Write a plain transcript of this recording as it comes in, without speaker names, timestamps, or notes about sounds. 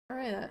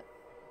Alright.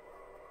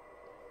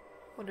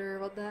 Wonder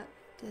what that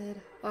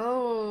did.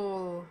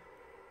 Oh.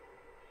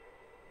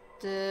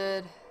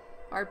 Did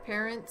our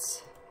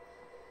parents...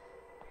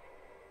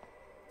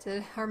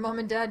 Did our mom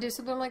and dad do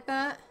something like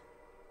that?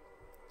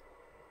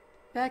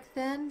 Back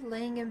then,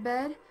 laying in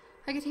bed,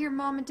 I could hear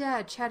mom and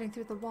dad chatting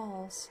through the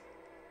walls.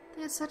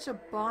 They had such a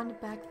bond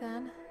back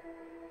then.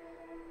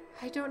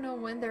 I don't know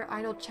when their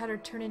idle chatter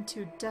turned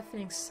into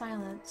deafening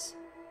silence.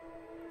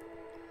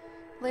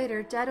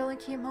 Later, Dad only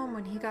came home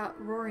when he got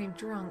roaring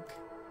drunk.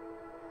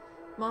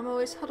 Mom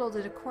always huddled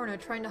in a corner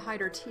trying to hide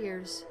her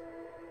tears.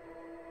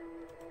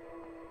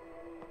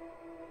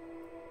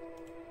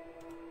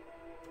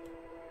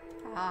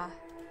 Ah.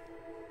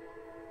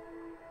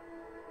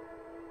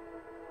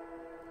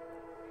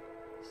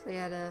 So they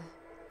had a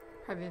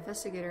private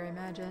investigator, I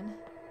imagine.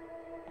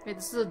 Wait,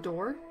 this is a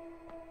door?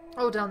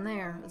 Oh, down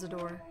there is a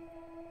door.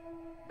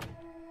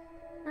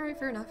 Alright,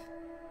 fair enough.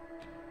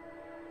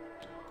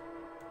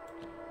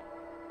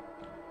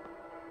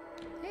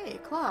 Hey,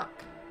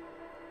 clock!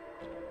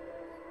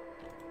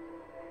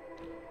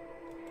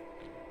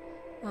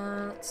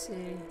 Let's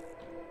see.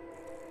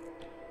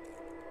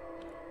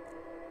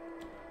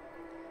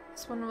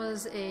 This one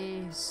was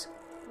a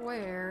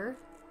square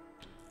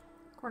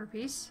corner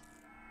piece.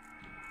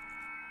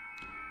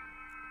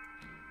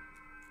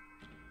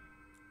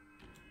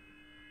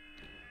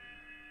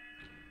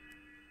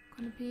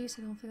 Corner piece,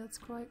 I don't think that's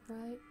quite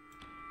right.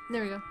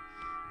 There we go.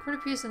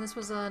 Quarter piece, and this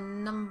was a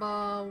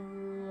number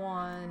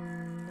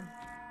 1.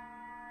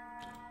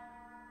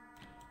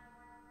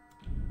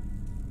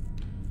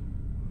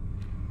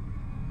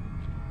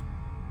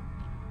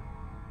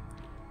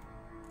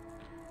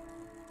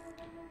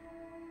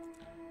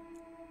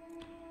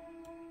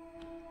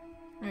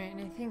 Alright,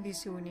 and I think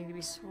these two would need to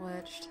be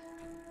switched.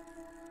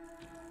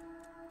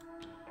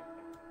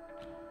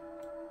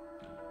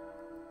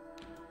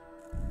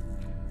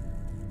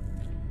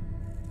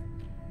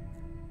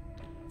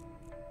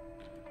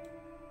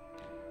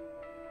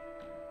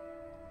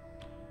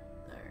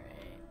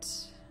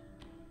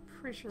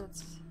 Pretty sure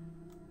that's...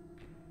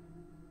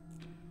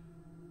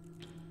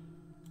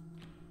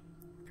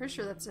 Pretty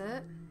sure that's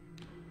it.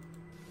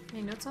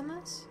 Any notes on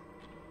this?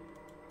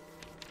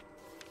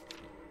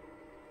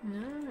 No,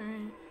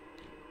 alright.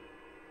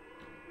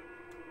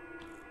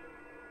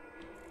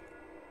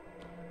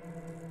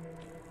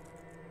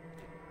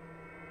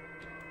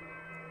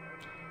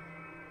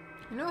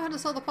 I know how to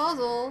solve the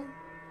puzzle!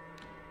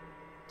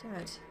 Damn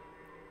it.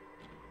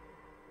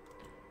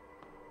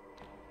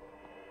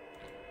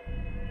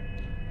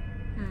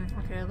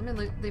 Okay, let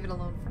me leave it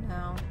alone for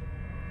now.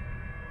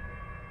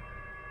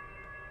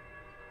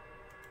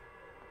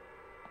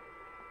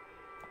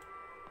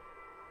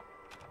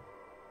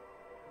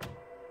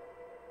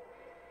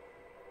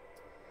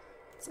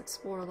 Let's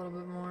explore a little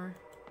bit more.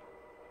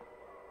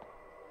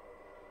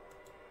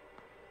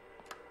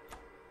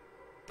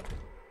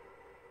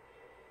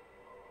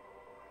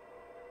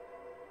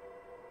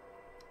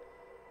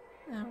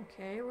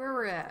 Okay, where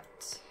we're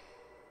at.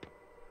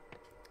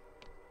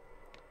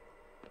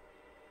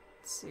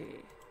 See.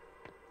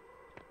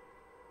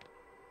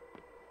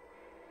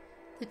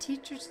 The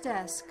teacher's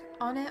desk.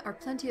 On it are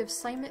plenty of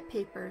assignment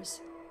papers.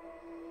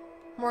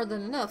 More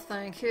than enough,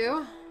 thank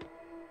you.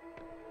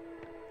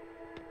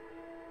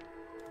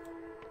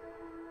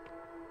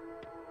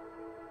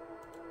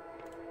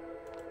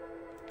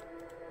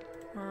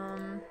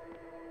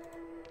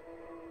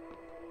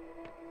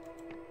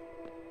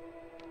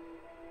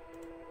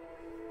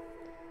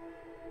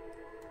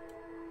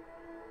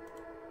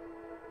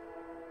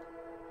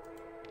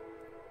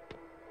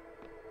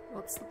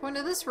 What's the point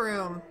of this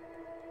room?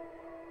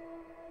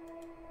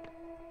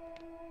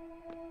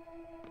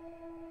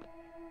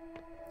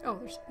 Oh,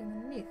 there's something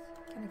underneath.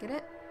 Can I get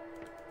it?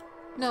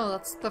 No,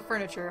 that's the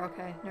furniture.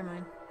 Okay, never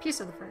mind.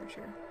 Piece of the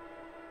furniture.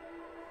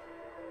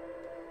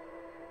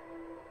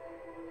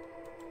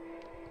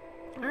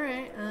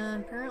 Alright,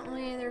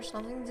 apparently there's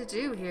nothing to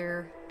do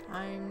here.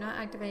 I'm not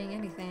activating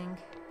anything.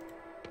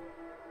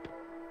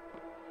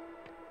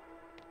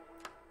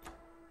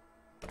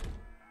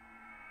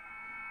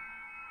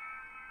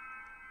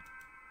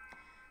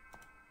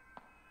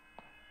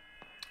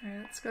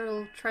 Alright, let's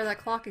go try that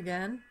clock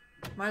again.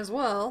 Might as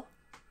well.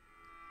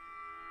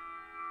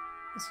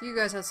 So you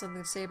guys have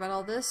something to say about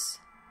all this?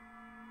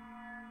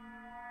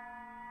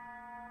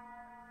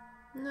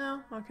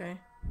 No? Okay.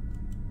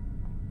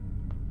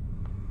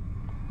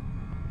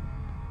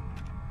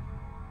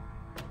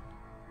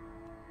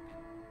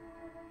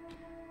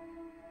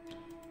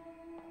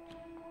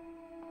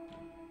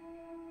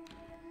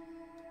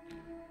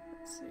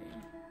 Let's see.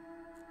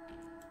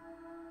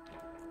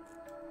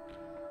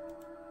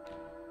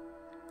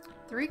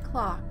 3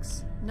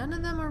 clocks. None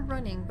of them are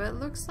running, but it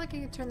looks like I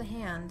can turn the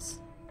hands.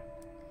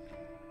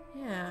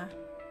 Yeah.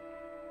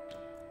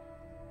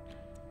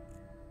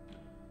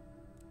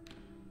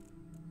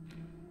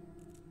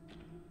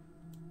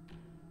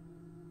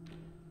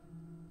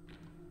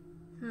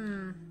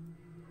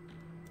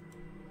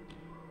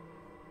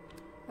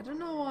 I don't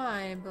know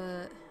why,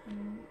 but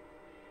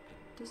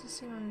doesn't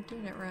seem I'm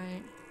doing it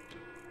right.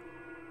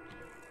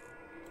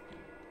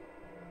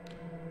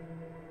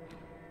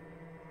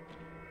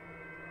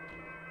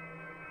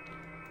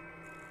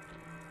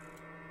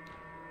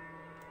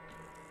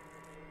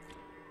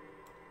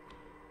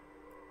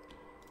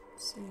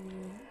 Let's see.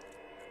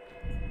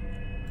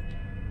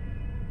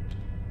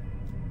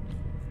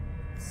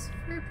 It's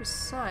very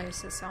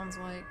precise, it sounds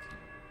like.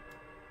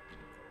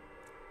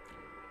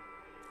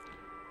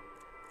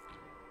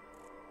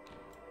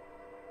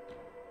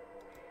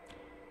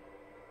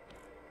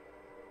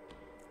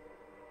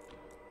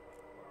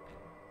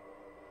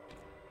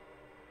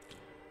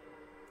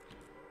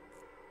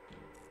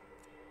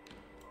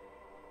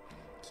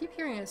 Keep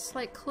hearing a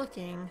slight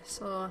clicking,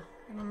 so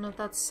I don't know if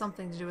that's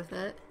something to do with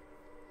it.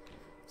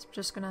 So I'm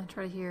just gonna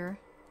try to hear.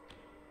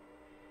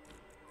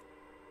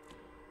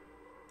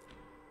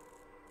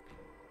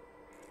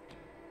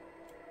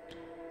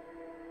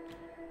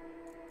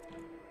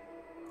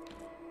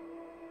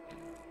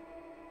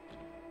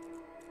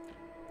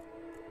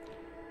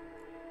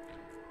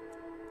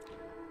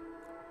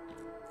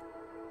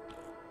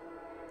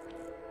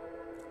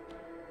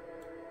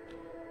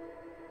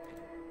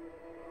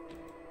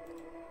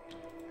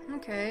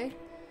 Okay.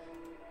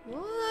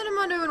 What am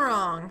I doing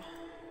wrong?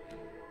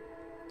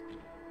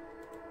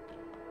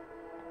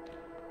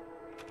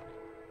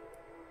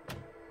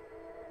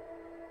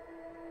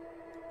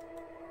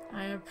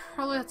 I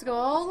probably have to go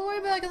all the way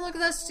back and look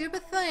at that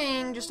stupid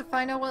thing just to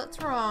find out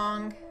what's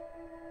wrong.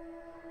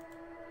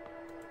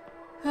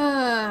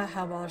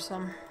 How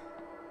bothersome.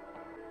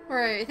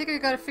 Alright, I think I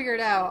got to figure it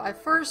out.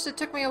 At first it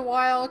took me a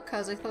while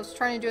because I was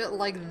trying to do it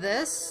like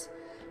this.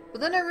 But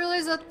then I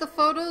realized that the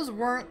photos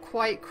weren't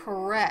quite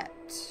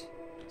correct.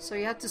 So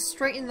you have to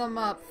straighten them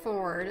up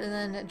forward and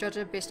then judge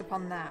it based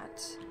upon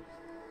that.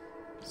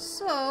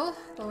 So,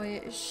 the way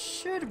it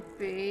should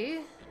be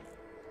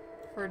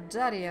for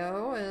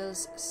Daddy-O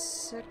is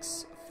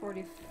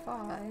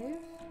 6:45.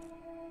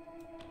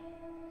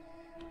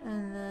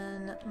 And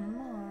then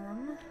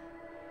Mom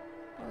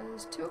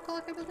was 2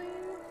 o'clock, I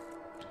believe?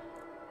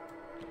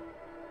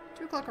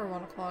 2 o'clock or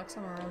 1 o'clock,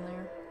 somewhere around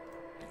there.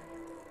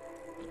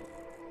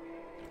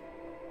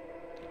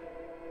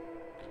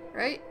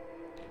 Right?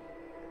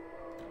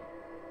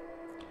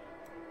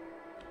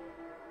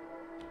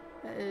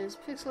 That is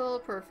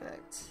pixel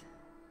perfect.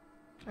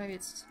 Maybe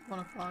it's 1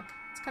 o'clock.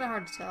 It's kind of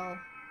hard to tell.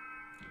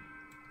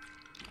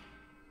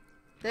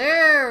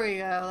 There we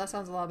go! That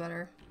sounds a lot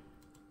better.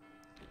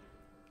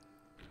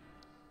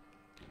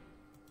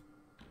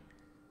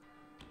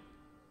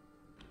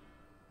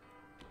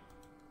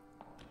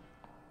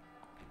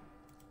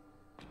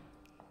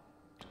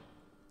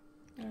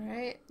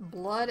 Alright,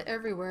 blood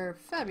everywhere.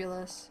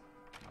 Fabulous.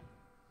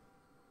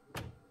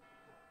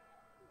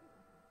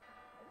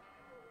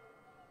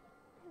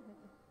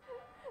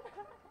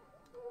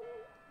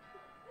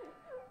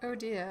 Oh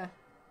dear.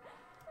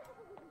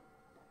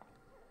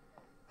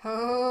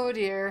 Oh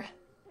dear.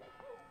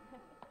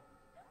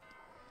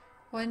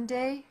 One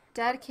day,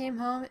 Dad came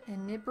home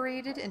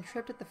inebriated and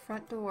tripped at the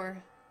front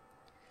door.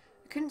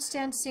 I couldn't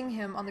stand seeing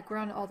him on the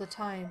ground all the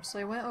time, so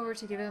I went over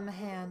to give him a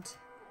hand.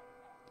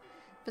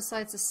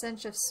 Besides the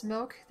stench of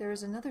smoke, there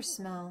was another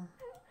smell.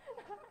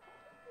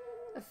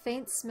 A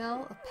faint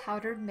smell of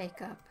powdered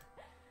makeup.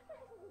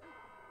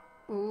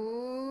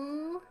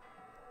 Ooh.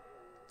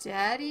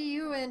 Daddy,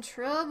 you in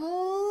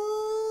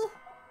trouble?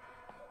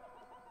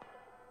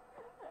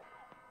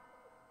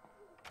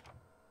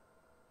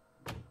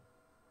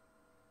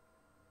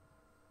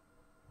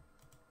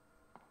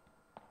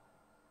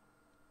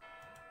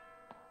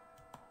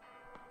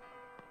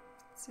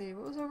 Let's see,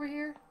 what was over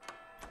here?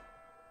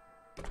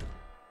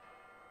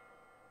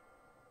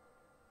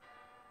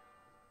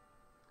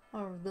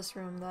 Oh, this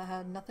room that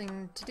had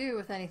nothing to do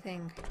with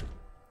anything.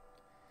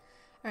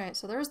 Alright,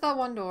 so there's that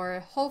one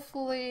door.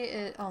 Hopefully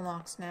it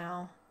unlocks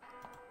now.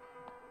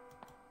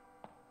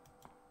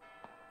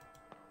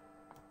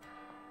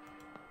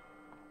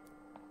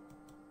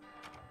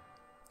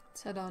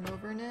 Let's head on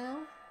over now.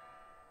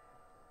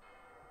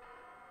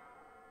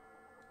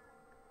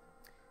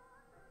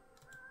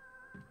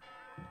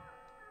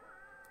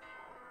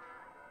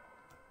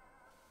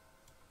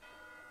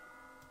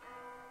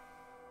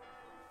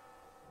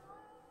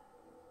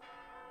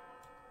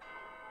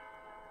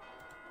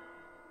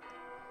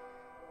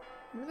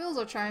 The bells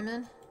are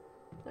chiming.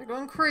 They're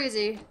going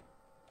crazy.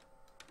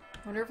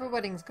 Wonder if a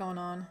wedding's going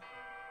on.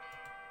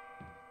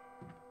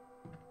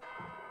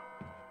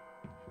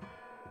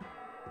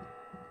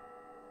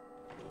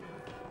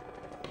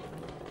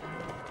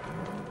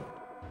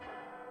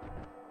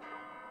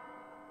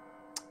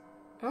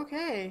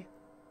 Okay.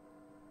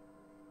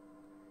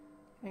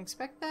 Can I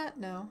expect that?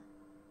 No.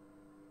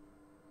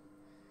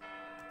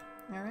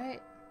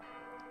 Alright.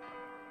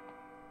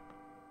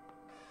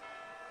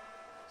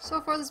 So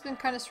far this has been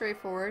kind of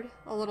straightforward.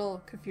 A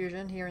little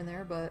confusion here and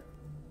there, but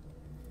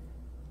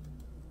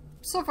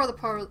so far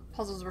the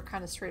puzzles were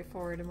kind of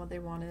straightforward in what they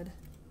wanted.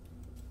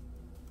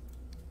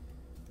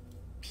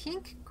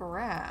 Pink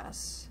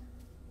grass.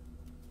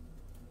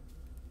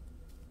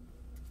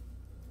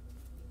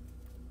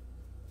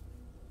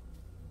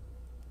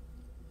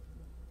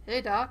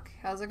 Hey Doc,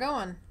 how's it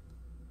going?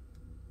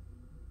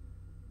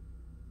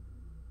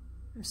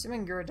 I'm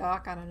assuming you're a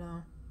doc, I don't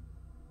know.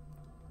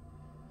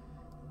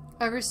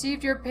 I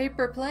received your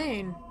paper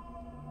plane.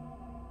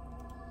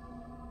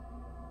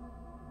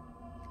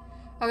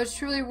 I was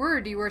truly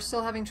worried you were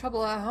still having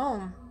trouble at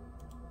home.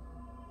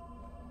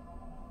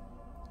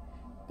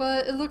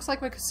 But it looks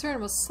like my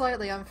concern was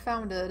slightly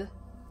unfounded.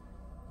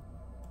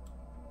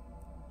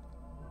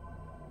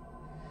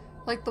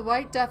 Like the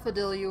white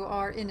daffodil, you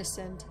are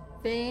innocent,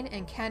 vain,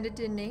 and candid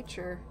in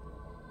nature.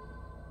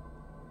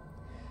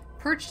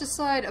 Perched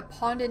aside a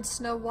pond in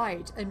Snow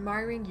White,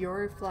 admiring your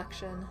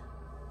reflection.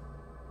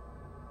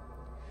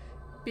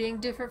 Being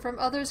different from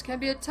others can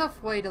be a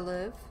tough way to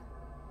live.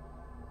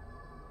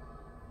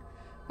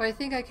 But I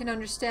think I can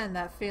understand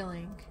that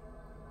feeling.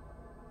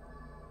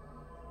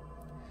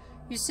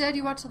 You said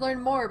you want to learn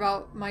more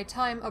about my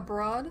time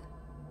abroad?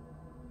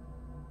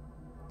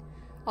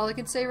 All I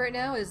can say right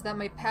now is that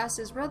my past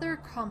is rather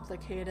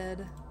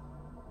complicated.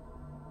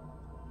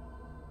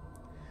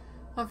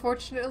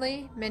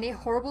 Unfortunately, many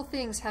horrible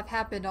things have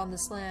happened on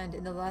this land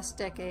in the last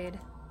decade.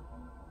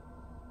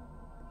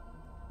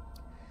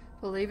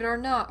 Believe it or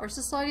not, our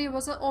society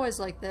wasn't always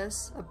like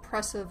this,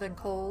 oppressive and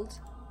cold.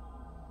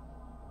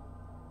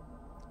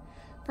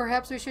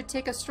 Perhaps we should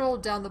take a stroll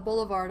down the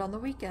boulevard on the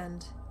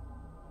weekend.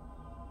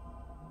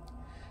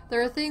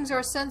 There are things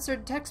our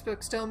censored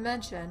textbooks don't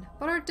mention,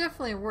 but are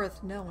definitely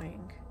worth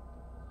knowing.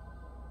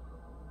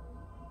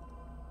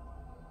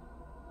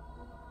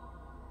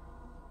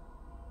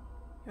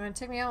 You want to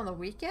take me out on the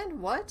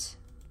weekend? What?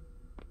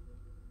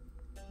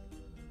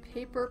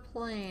 Paper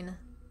plane.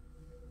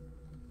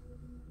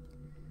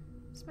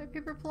 It's my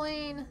paper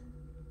plane.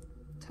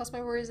 Toss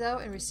my worries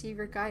out and receive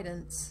your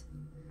guidance.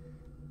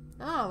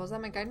 Oh, was that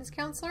my guidance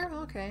counselor?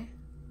 Okay.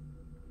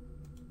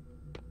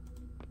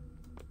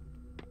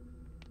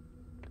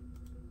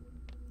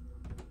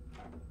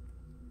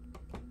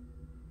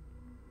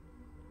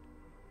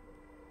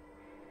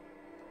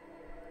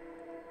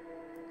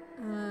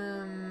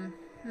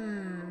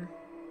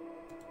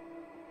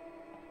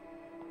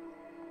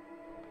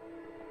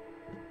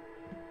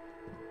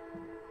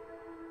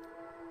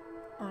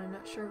 I'm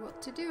not sure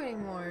what to do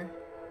anymore.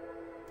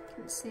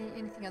 Can't see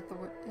anything at the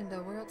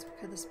window. Where else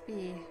could this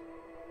be?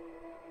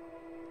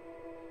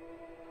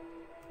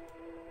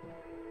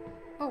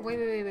 Oh,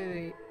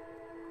 wait.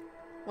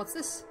 What's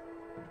this?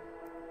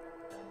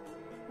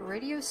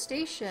 Radio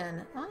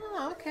station.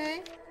 Oh,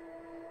 okay.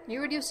 New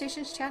radio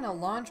station's channel,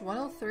 Launch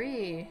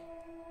 103.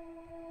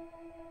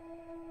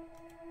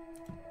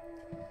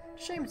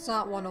 Shame it's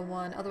not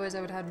 101, otherwise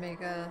I would have to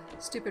make a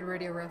stupid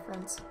radio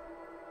reference.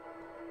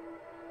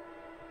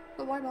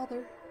 But why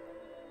bother?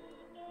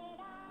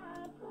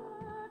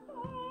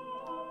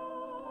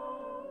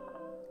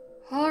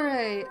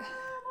 Alright.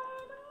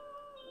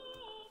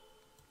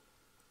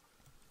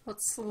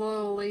 Let's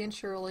slowly and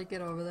surely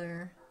get over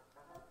there.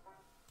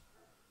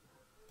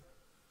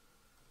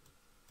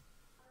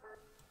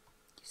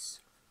 You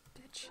son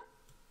of a bitch.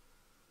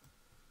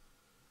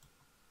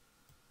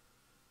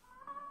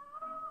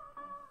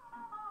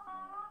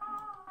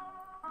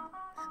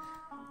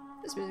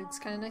 This music's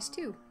kind of nice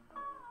too.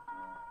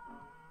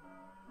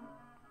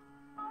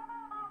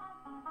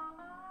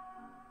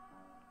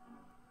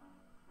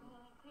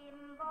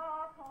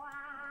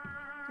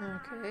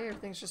 Okay,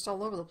 everything's just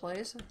all over the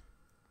place.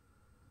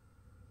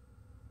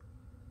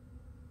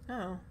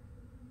 Oh.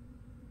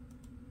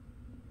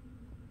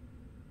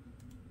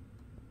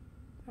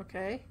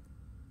 Okay.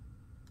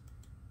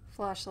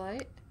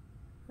 Flashlight.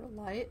 Or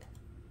light.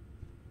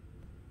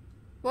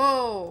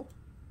 Whoa!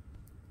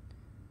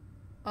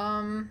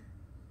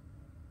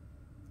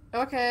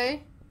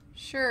 Okay.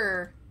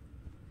 Sure.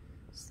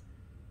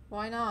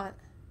 Why not?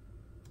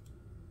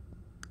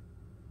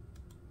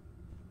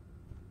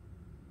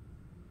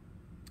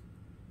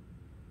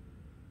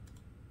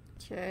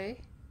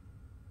 Okay.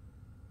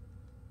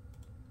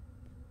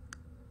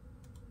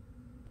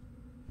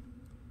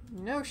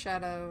 No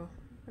shadow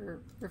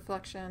or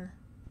reflection.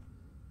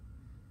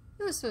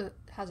 This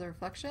has a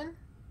reflection.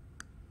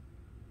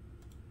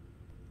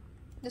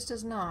 This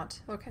does not.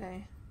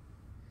 Okay.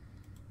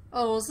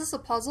 Oh, is this a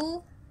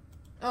puzzle?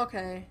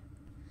 Okay.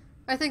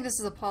 I think this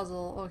is a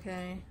puzzle.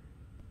 Okay.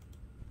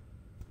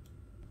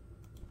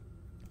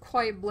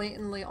 Quite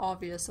blatantly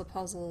obvious a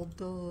puzzle.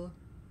 Duh.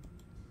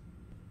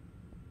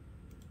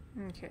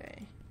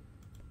 Okay.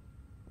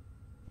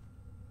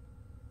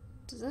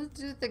 Does that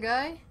do with the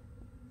guy?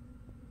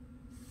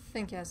 I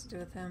think it has to do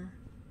with him.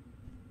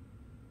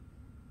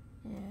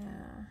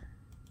 Yeah.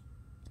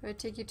 Do I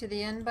take you to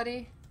the end,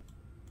 buddy?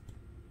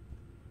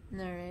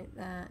 Alright,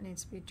 that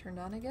needs to be turned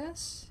on, I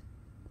guess.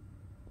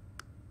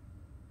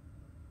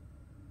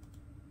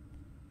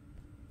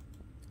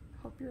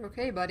 Hope you're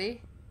okay,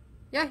 buddy.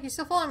 Yeah, he's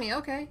still following me.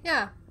 Okay,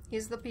 yeah.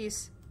 He's the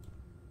piece.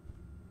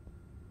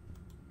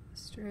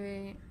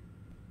 Straight.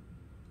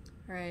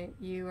 Alright,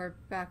 you are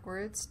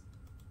backwards.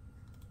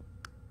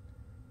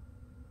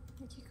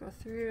 Make you go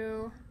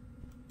through.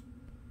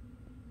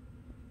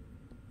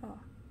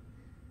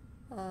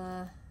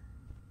 Oh.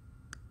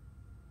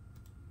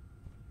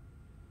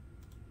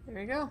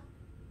 There we go.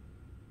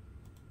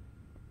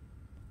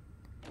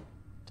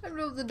 Time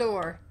to open the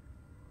door.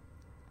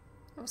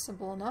 That was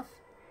simple enough.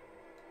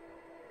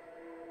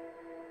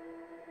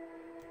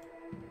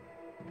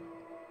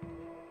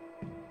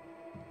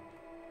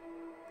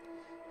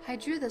 I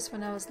drew this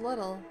when I was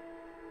little.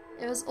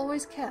 It was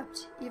always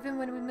kept, even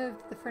when we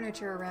moved the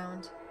furniture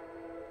around.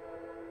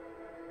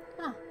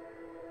 Huh.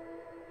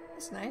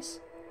 That's nice.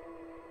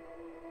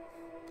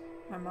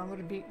 My mom would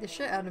have beat the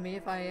shit out of me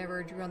if I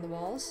ever drew on the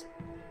walls.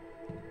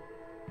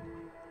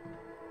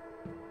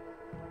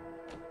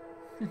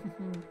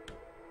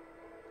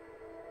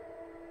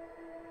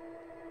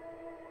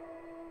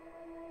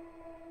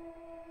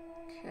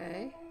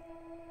 Okay.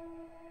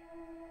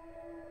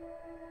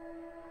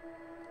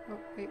 Oh,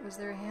 wait, was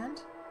there a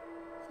hand?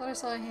 I thought I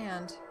saw a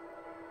hand.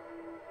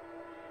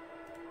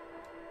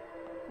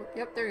 Oh,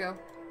 yep, there you go.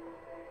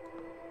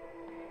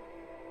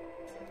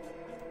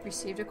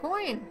 Received a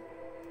coin!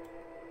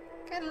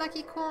 Got a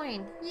lucky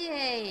coin!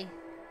 Yay!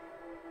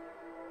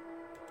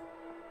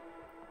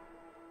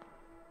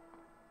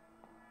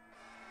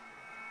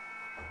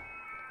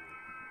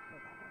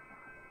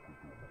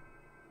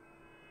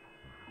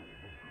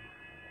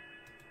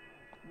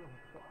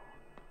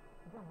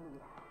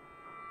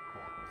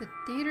 The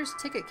theater's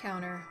ticket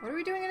counter. What are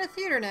we doing in a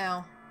theater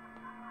now?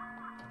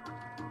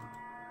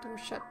 Door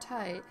shut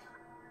tight.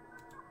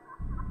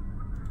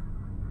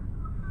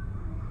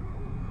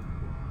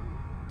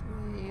 Do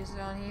we use it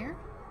on here?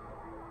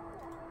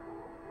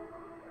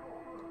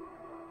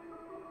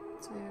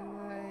 Do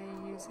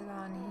I use it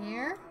on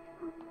here?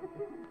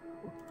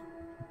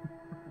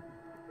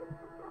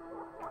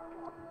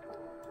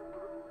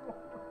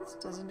 This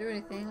doesn't do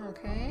anything,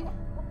 okay.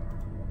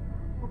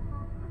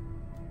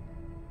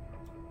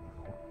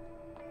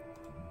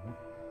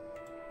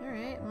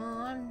 Alright, well,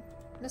 I'm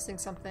missing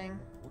something.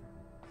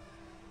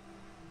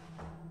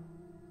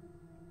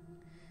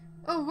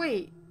 Oh,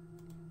 wait!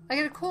 I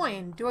got a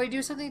coin! Do I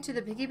do something to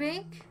the piggy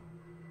bank?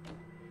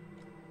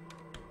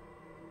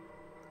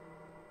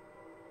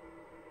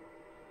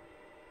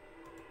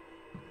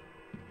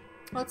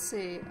 Let's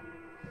see.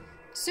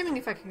 Assuming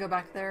if I can go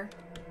back there.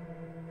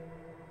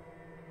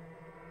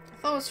 I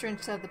thought it was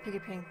strange to have the piggy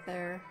bank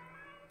there.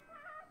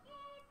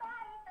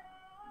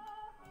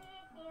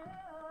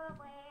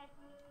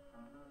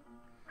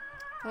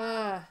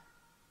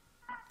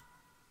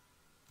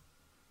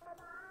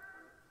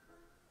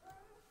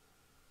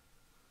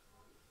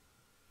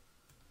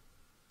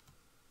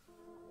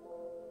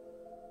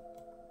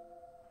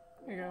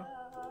 There you go.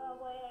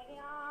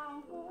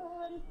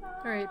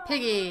 Alright,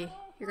 Piggy,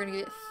 you're gonna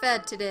get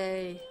fed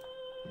today.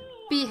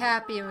 Be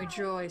happy and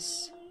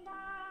rejoice.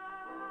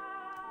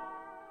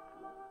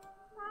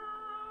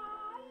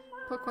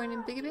 Put coin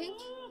in Piggy Bank?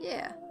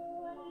 Yeah.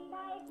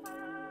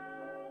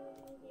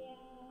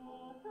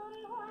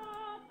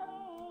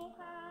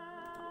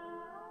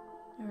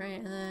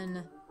 Alright, and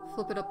then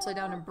flip it upside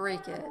down and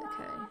break it.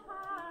 Okay.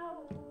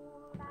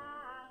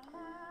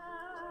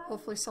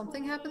 Hopefully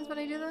something happens when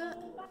I do that.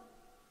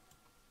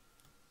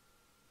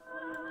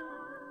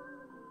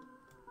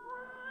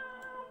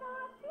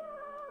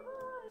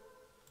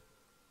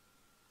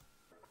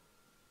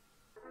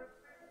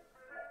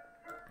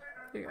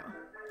 There you go.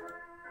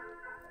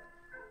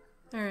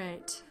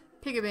 Alright.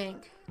 Piggy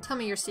Bank, tell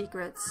me your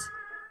secrets.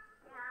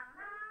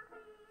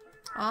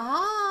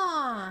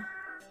 Aha!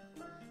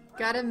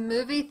 Got a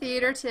movie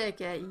theater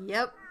ticket.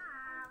 Yep.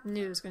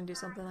 Knew it was gonna do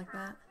something like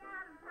that.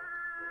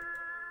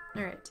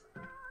 Alright.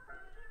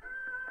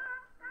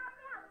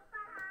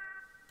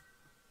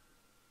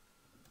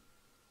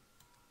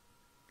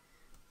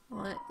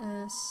 Let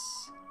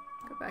us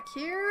go back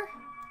here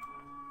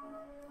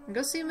and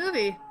go see a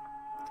movie.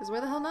 Because why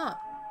the hell not?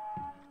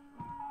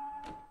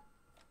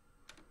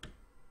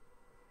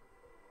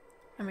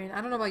 I mean,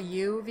 I don't know about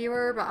you,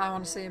 viewer, but I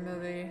want to see a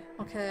movie.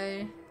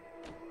 Okay?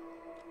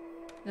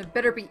 And it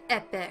better be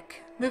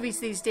epic. Movies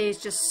these days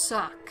just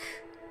suck.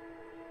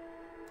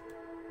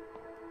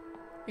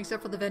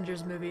 Except for the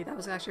Avengers movie. That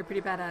was actually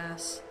pretty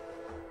badass.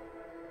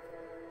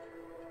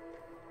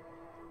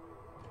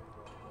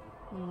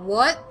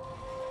 What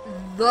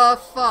the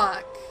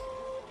fuck?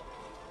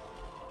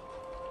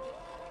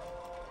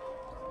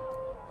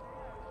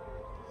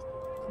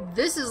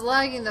 This is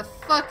lagging the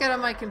fuck out of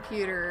my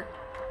computer.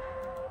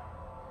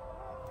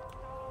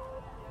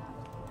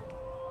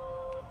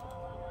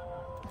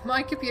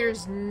 My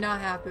computer's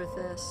not happy with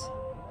this.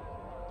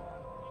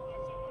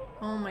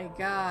 Oh my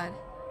god.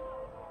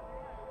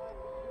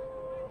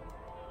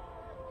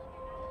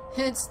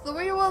 It's the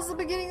way it was at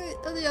the beginning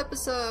of the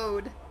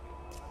episode.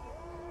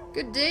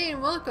 Good day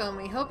and welcome.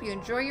 We hope you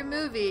enjoy your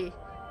movie.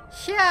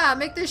 Yeah,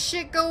 make this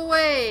shit go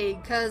away,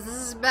 cause this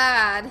is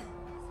bad.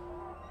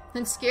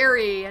 And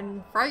scary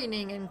and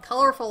frightening and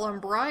colorful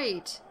and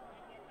bright.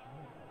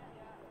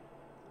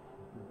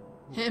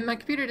 And my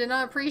computer did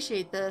not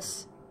appreciate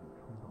this.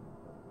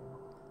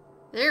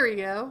 There we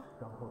go.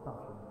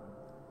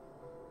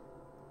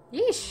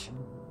 Yeesh.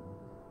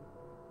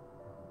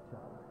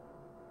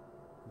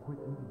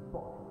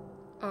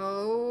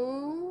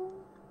 Oh.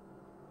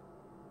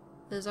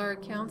 Is our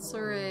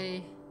counselor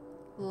a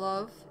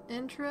love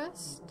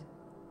interest?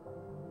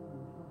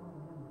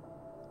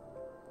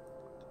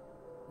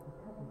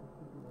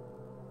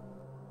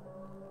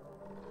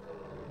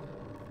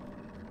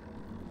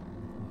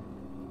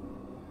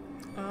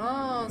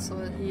 Oh, That's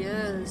what he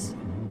is.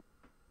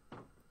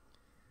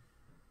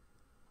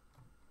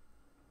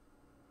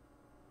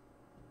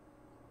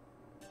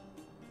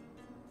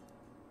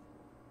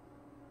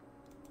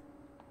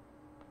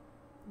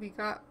 We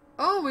got...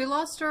 Oh, we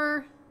lost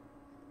our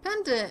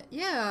pendant.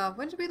 Yeah,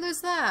 when did we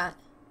lose that?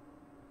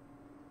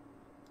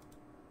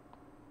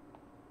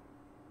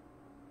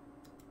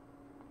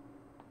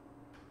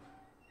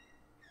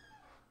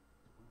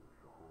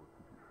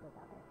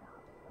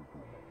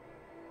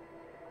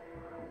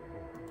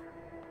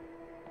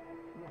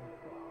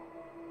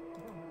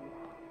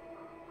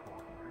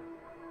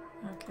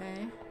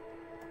 Okay.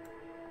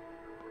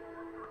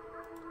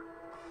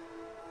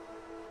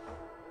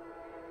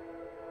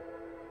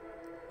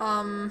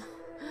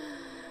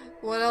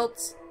 What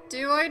else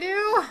do I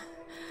do?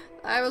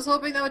 I was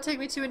hoping that would take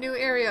me to a new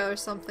area or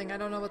something. I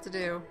don't know what to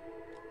do.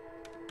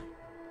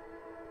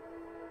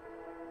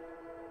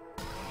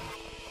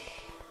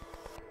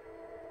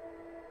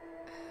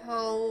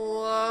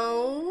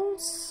 Hello,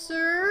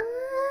 sir?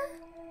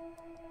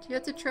 Do you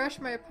have to trash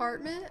my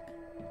apartment?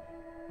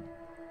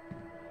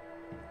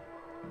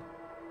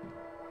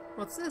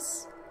 What's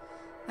this?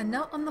 A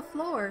note on the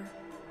floor.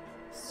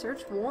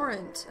 Search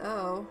warrant.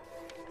 Oh.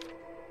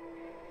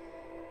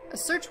 A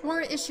search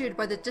warrant issued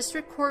by the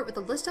district court with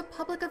a list of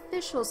public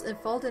officials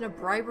involved in a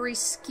bribery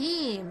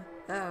scheme.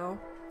 Oh.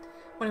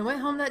 When I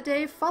went home that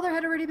day, Father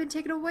had already been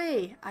taken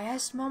away. I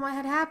asked Mom what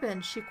had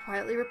happened. She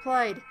quietly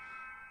replied,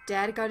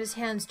 Dad got his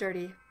hands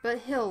dirty, but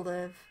he'll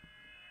live.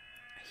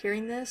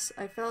 Hearing this,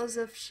 I felt as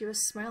if she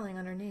was smiling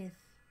underneath.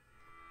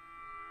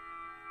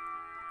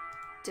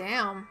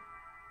 Damn.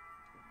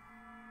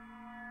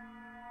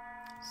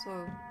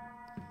 So,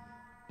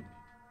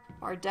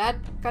 our dad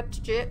went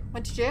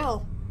to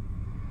jail.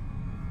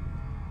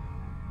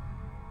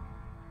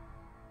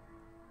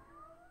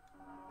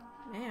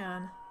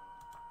 Man.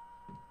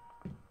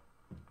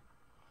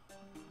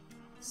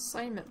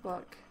 Assignment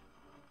book.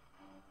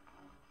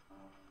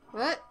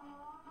 What?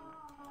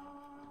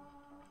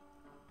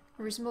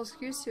 A reasonable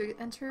excuse to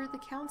enter the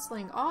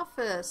counseling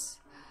office.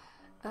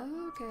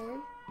 Oh, okay.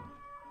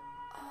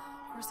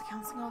 Where's the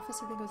counseling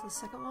office? I think it was the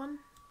second one.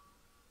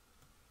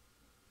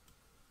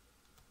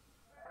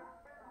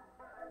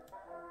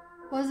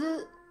 Was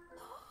it?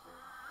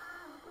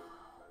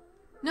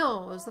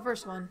 No, it was the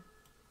first one.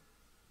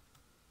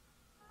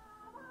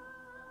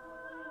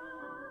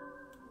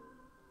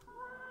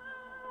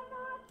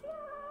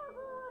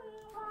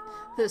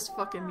 This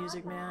fucking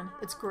music, man.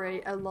 It's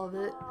great. I love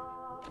it.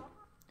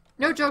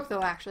 No joke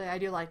though, actually. I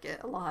do like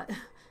it a lot.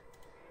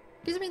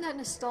 Gives me that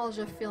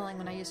nostalgia feeling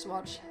when I used to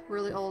watch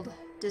really old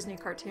Disney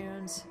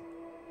cartoons.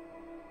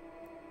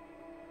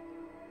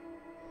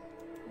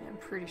 Yeah, I'm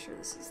pretty sure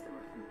this is the room.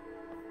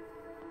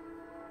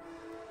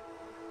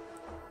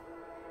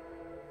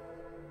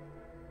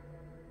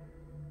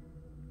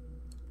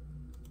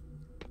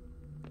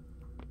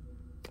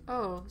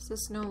 Oh, is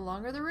this no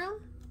longer the room?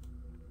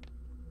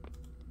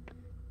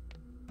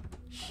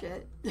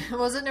 Shit.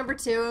 Was it number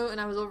 2 and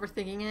I was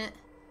overthinking it?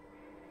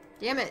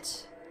 Damn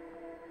it.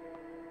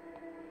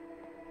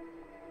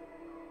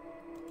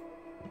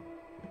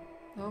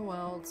 Oh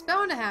well, it's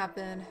bound to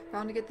happen.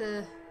 Bound to get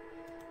the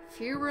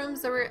few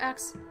rooms that we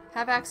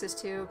have access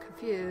to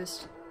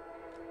confused.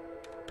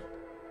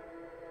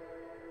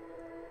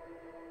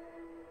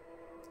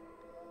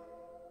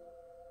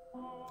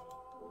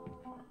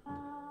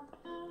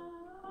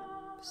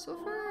 So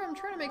far, I'm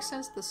trying to make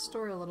sense of the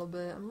story a little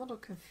bit. I'm a little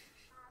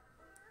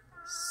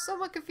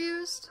somewhat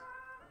confused.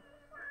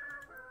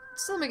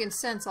 It's still making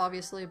sense,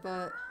 obviously,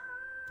 but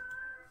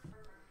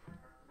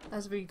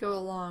as we go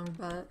along,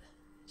 but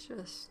it's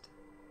just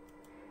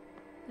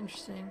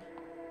interesting.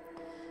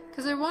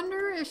 Because I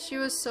wonder if she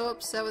was so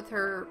upset with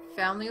her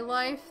family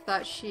life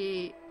that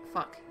she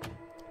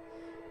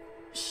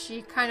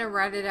kind of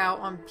ratted out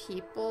on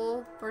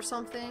people or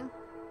something.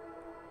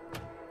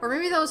 Or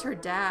maybe that was her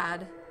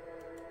dad.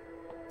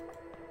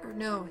 Or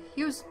no,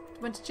 he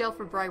went to jail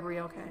for bribery,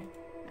 okay.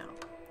 No.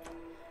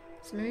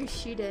 So maybe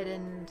she did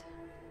and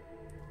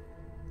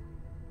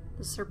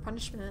this is her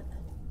punishment.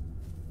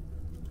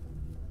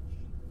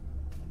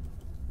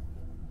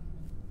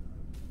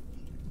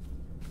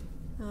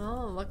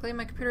 Oh, luckily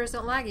my computer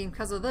isn't lagging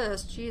because of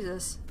this.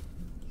 Jesus.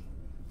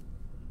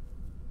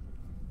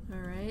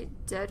 Alright,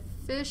 dead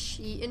fish,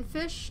 eaten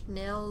fish,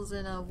 nails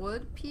in a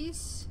wood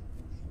piece.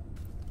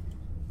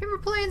 Paper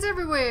planes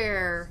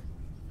everywhere!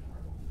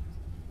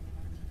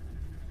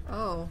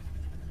 Oh.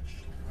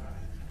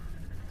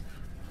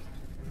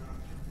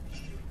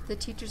 The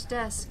teacher's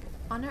desk.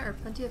 On it are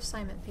plenty of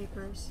assignment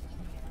papers.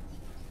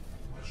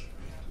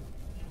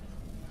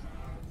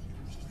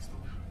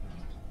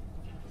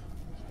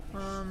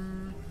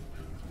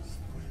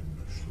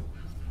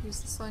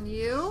 Use this on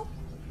you.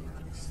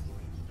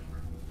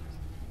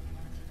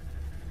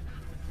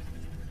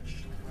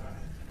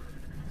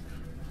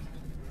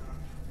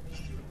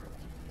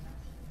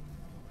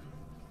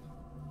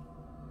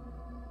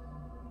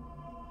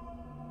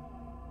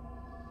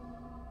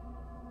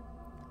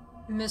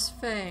 Miss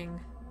Fang.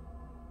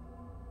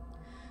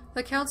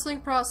 The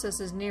counseling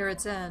process is near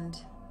its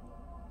end.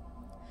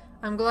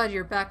 I'm glad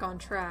you're back on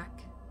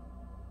track.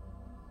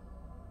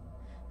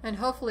 And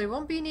hopefully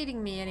won't be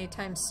needing me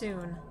anytime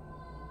soon.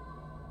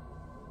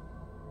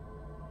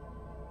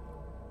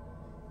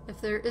 If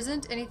there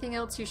isn't anything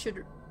else, you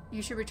should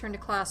return to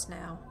class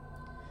now.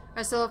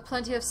 I still have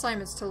plenty of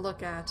assignments to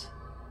look at.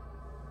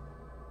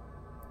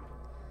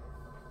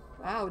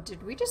 Wow,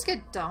 did we just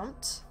get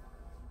dumped?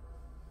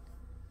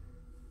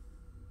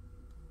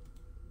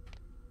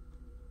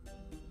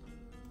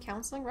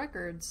 Counseling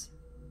records.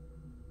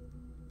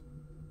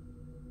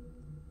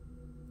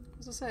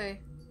 What's it say?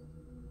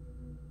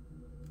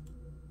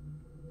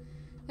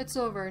 It's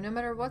over. No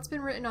matter what's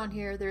been written on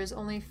here, there is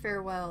only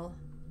farewell.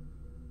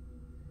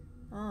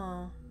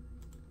 Oh.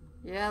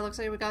 Yeah, looks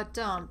like we got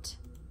dumped.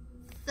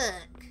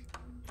 Fuck.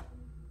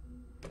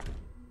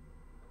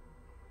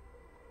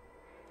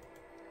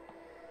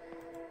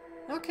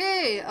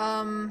 Okay,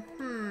 I'm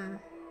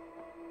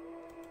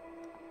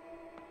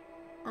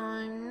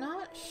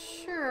not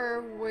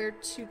sure where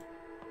to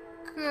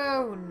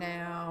go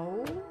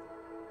now.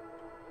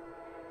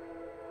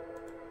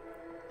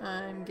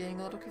 I'm getting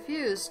a little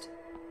confused.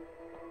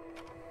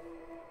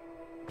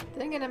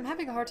 Dang it, I'm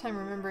having a hard time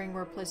remembering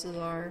where places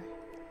are.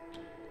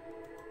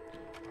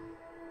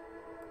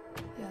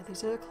 Yeah,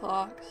 these are the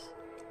clocks.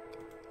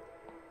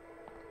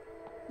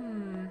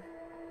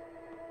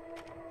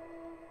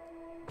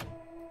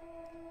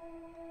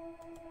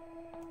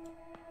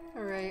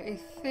 Alright, I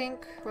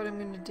think what I'm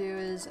going to do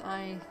is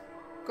I'm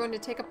going to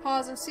take a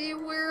pause and see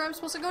where I'm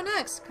supposed to go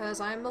next, because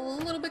I'm a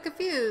little bit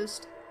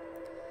confused.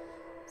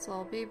 So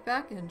I'll be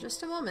back in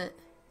just a moment.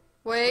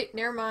 Wait,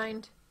 never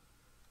mind.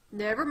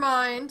 Never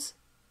mind.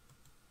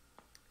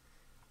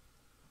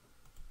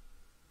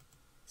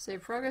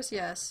 Save progress,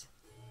 yes.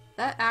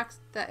 That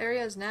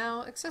area is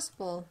now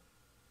accessible.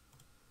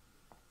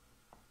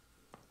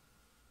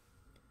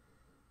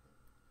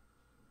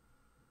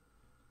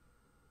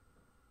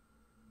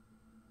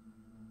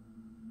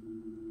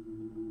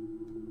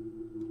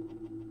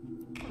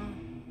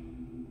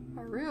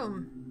 Our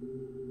room.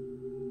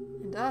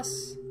 And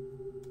us.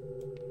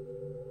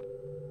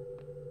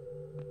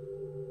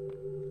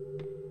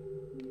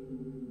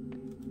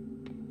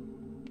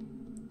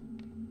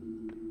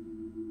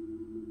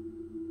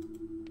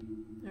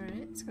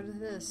 Alright, let's go to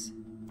this.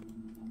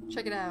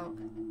 Check it out.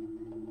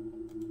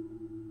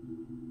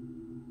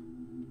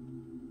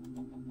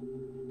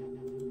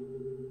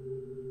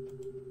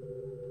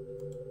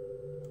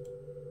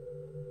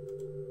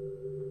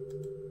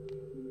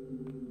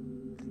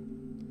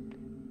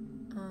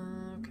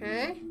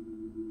 Okay.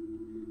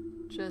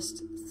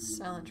 Just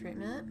silent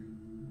treatment.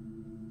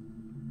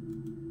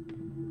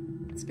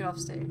 Let's get off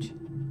stage.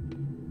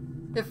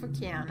 If we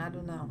can, I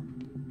don't know.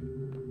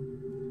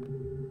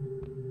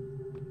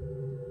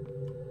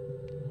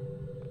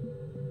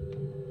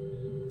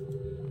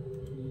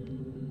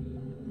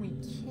 We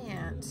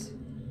can't.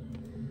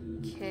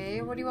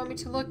 Okay, what do you want me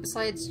to look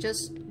besides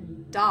just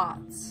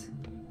dots?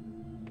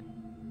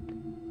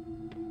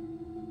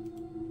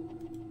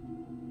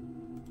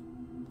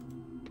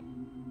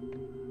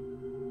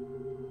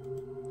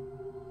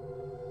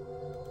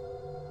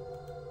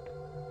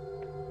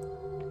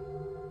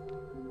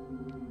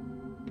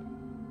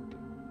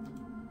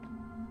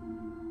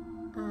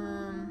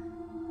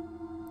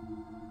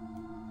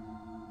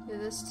 Give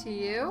this to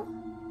you.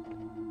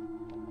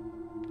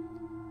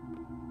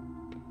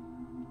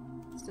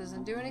 This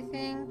doesn't do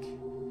anything.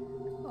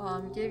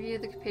 Give you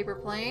the paper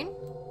plane.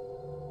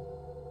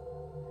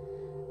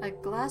 A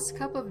glass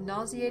cup of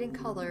nauseating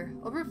color,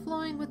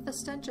 overflowing with the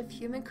stench of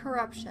human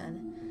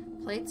corruption.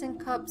 Plates and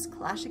cups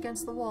clash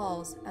against the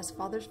walls as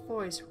Father's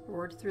voice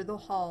roared through the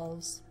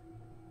halls.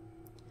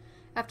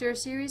 After a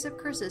series of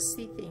curses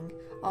seething,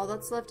 all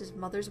that's left is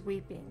Mother's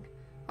weeping.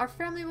 Our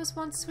family was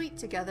once sweet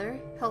together,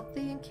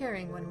 healthy and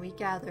caring when we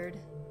gathered.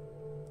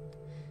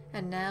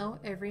 And now,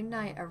 every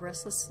night a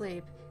restless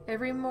sleep,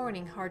 every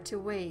morning hard to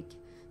wake.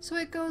 So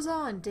it goes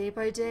on day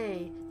by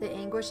day, the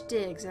anguish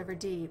digs ever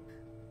deep.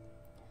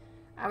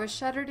 I was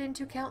shattered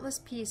into countless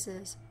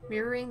pieces,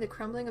 mirroring the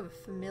crumbling of a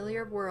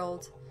familiar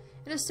world.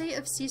 In a state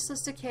of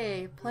ceaseless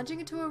decay, plunging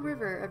into a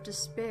river of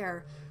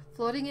despair,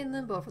 floating in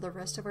limbo for the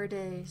rest of our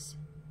days.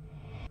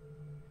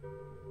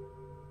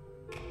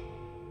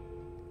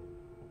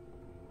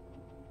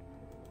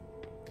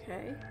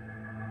 Okay.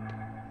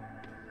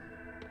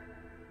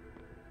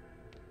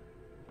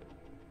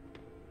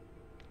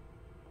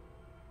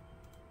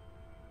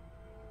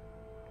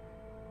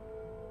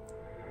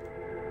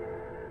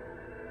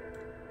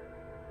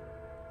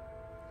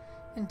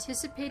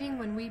 Anticipating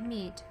when we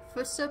meet,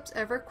 footsteps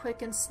ever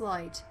quick and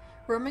slight,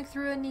 roaming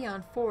through a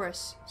neon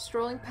forest,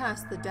 strolling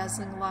past the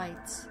dazzling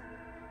lights.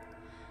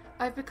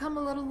 I've become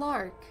a little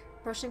lark,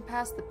 brushing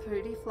past the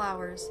pretty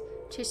flowers,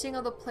 chasing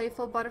all the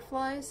playful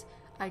butterflies.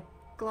 I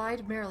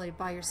glide merrily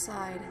by your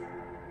side.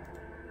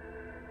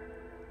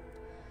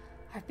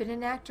 I've been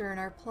an actor in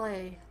our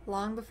play,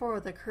 long before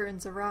the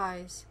curtains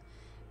arise.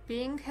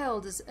 Being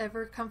held is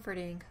ever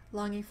comforting,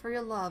 longing for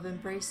your love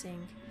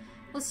embracing,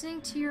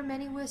 listening to your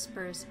many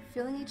whispers,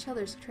 feeling each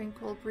other's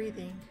tranquil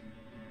breathing.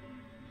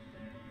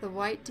 The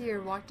white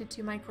deer walked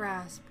into my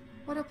grasp.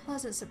 What a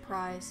pleasant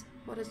surprise.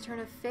 What a turn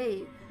of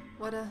fate.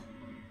 What a...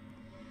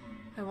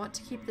 I want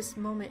to keep this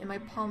moment in my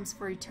palms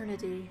for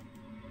eternity.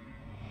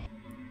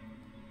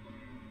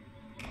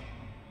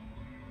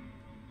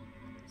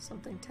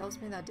 Something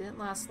tells me that didn't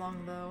last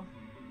long, though.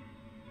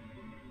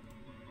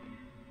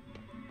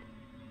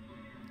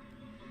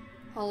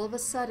 All of a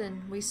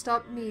sudden, we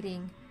stopped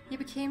meeting. You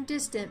became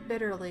distant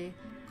bitterly,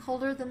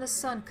 colder than the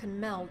sun could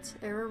melt,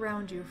 air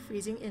around you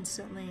freezing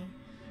instantly,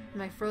 and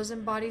my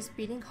frozen body's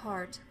beating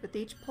heart, with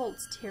each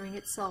pulse tearing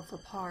itself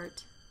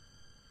apart.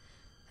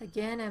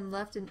 Again, I'm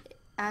left in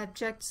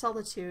abject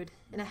solitude,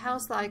 in a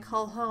house that I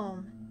call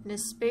home, in a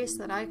space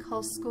that I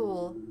call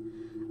school,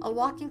 a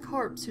walking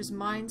corpse whose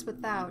mind's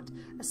without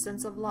a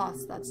sense of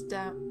loss that's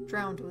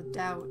drowned with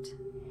doubt.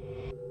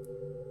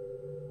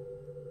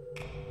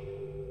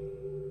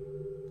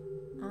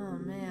 Oh,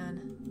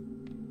 man.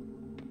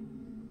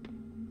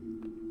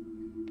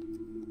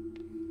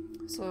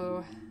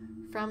 So,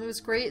 family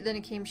was great, then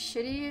it came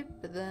shitty,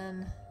 but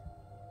then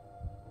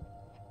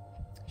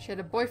she had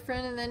a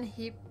boyfriend and then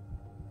he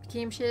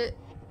became shit.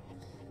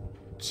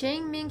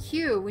 Chang Ming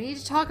Hugh, we need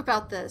to talk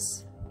about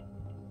this.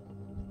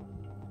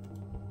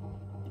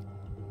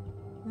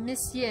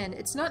 Miss Yin,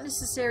 it's not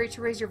necessary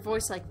to raise your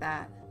voice like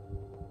that.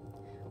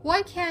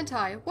 Why can't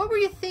I? What were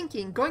you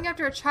thinking, going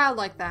after a child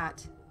like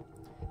that?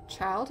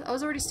 Child? I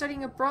was already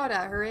studying abroad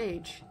at her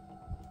age.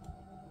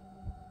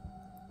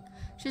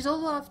 She's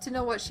old enough to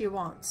know what she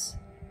wants.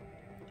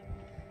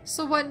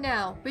 So what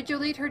now? Would you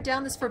lead her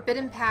down this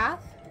forbidden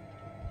path?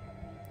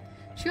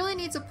 She only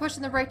needs a push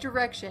in the right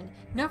direction,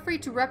 enough for you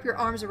to wrap your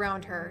arms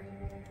around her.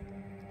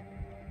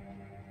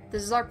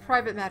 This is our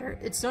private matter.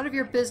 It's none of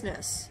your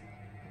business.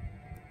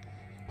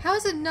 How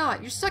is it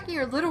not? You're stuck in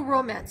your little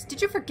romance.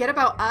 Did you forget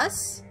about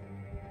us?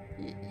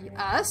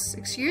 Us?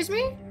 Excuse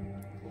me?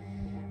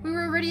 We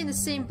were already in the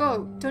same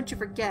boat. Don't you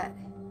forget.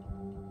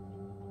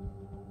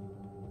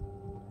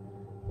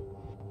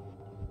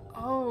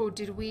 Oh,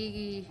 did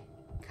we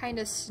kind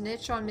of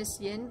snitch on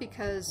Miss Yin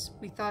because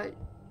we thought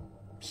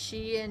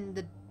she and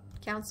the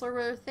counselor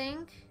were a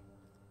thing?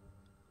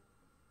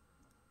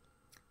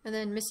 And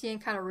then Miss Yin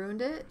kind of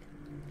ruined it?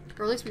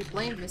 Or at least we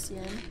blamed Miss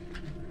Yin.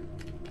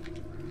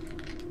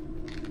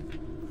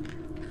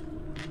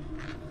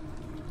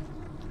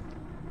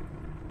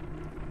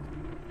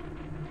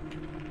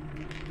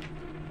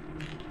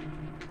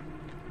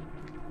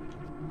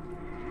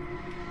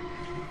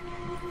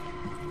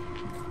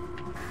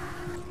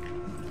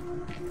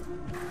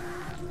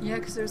 Yeah,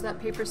 because there's that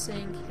paper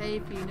saying, hey,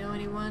 if you know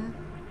anyone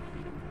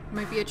who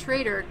might be a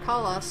traitor,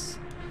 call us.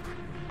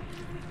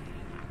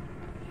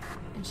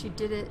 And she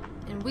did it,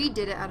 and we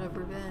did it out of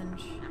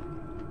revenge.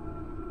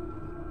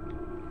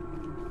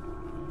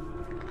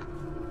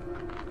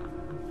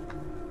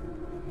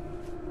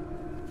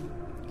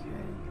 Okay.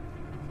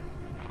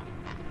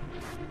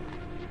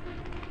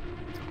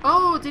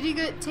 Oh, did he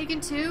get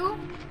taken too?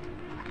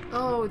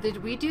 Oh,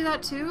 did we do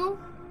that too?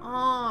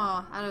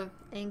 Aw, out of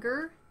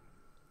anger?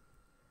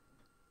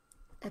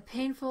 A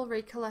painful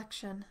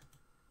recollection.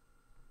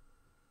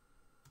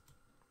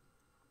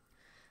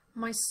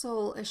 My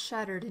soul is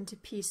shattered into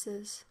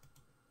pieces.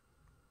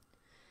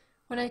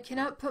 When I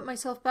cannot put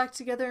myself back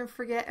together and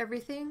forget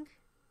everything,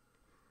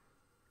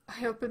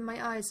 I open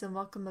my eyes and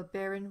welcome a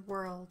barren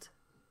world.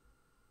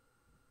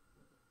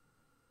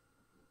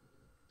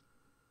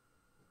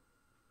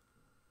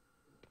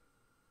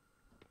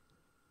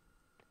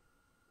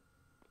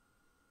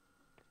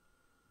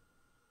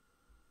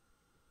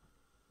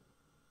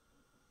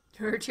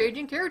 We're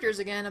changing characters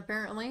again,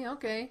 apparently.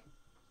 Okay.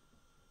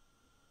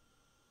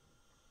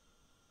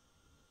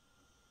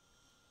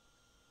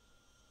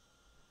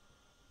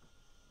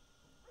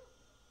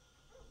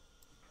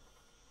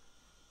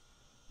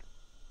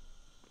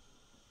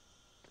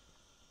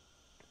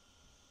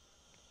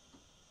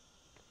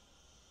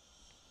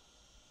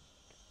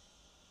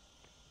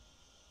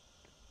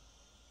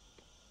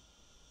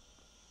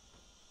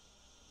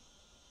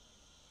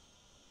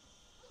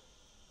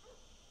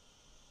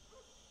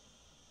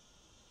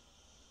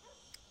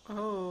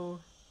 Oh.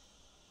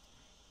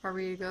 Are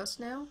we a ghost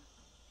now?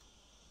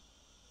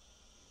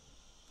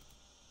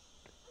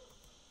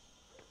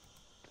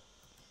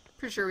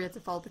 Pretty sure we have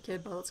to follow the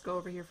kid, but let's go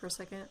over here for a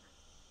second.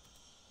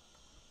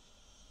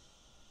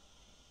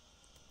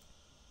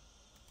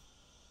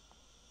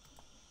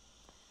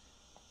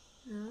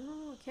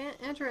 No, can't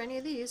enter any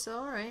of these,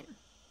 alright.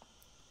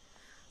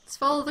 Let's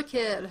follow the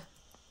kid.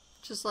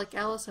 Just like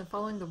Alice and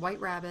following the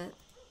white rabbit.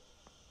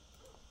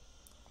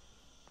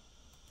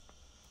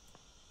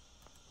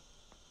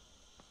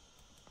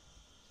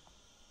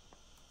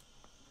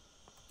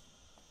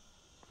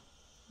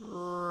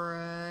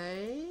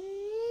 Right.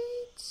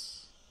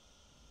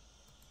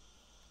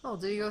 Oh,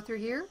 did he go through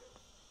here?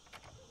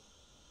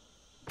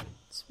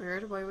 It's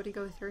weird. Why would he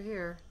go through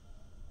here?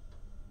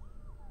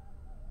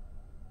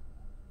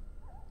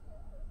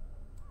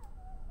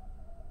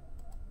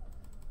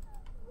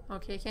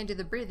 Okay, I can't do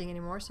the breathing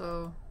anymore,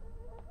 so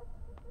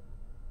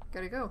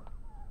gotta go.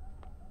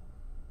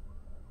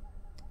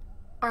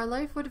 Our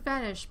life would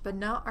vanish, but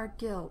not our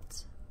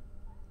guilt.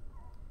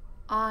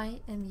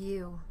 I am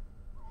you.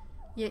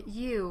 Yet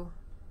you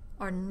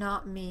are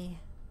not me.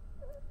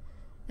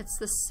 It's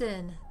the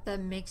sin that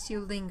makes you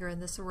linger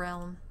in this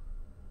realm.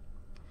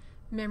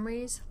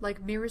 Memories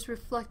like mirrors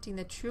reflecting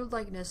the true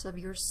likeness of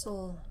your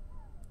soul.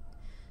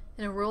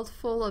 In a world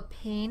full of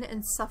pain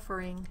and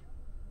suffering.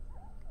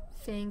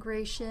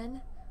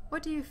 Fangration,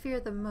 what do you fear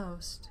the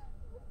most?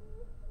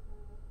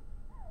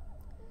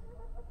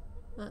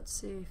 Let's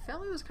see.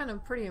 Family was kind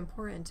of pretty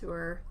important to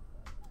her.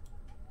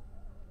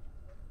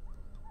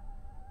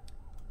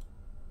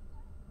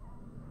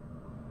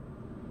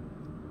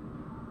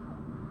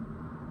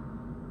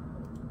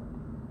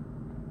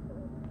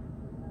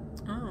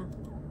 Oh.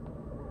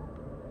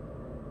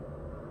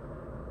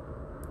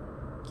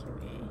 Can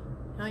we...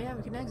 Oh yeah,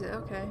 we can exit.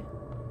 Okay.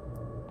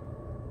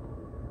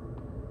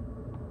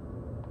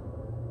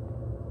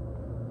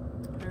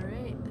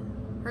 Alright.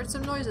 Heard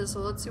some noises, so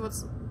let's see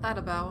what's that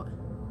about.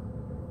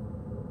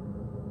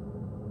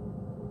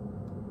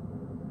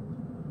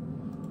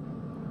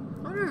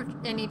 I wonder if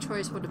any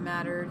choice would have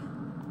mattered.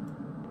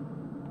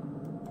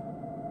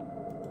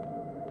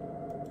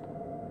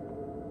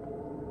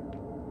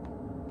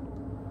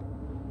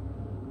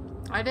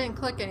 I didn't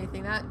click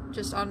anything, that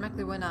just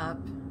automatically went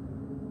up.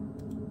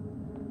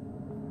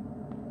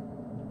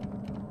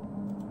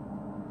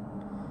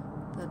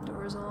 The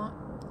door is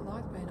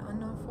locked by an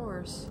unknown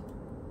force.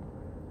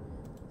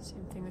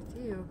 Same thing with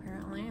you,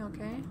 apparently,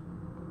 okay.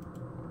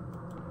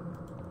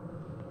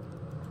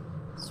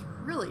 It's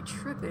really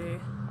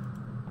trippy.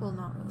 Well,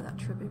 not really that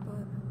trippy,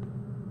 but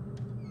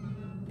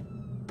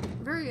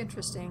very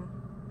interesting.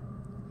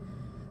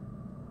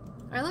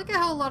 I like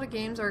how a lot of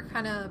games are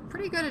kind of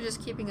pretty good at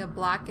just keeping a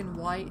black and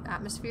white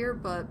atmosphere,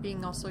 but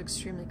being also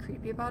extremely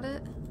creepy about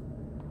it.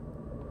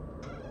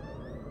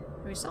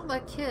 We sound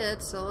like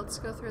kids, so let's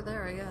go through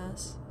there, I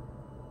guess.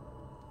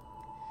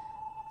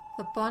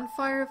 The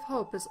bonfire of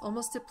hope is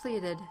almost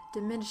depleted,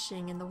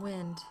 diminishing in the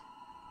wind.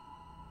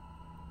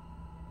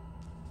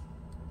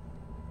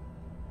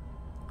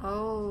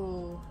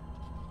 Oh.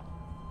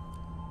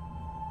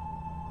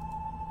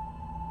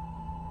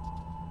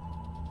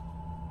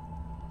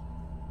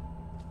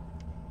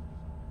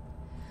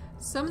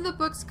 Some of the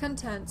book's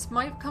contents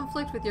might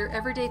conflict with your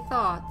everyday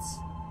thoughts,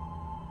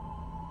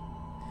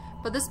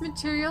 but this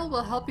material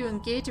will help you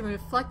engage in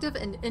reflective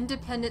and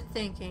independent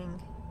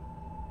thinking.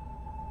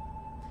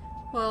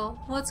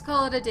 Well, let's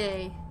call it a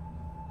day.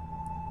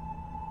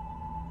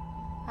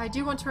 I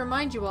do want to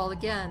remind you all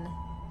again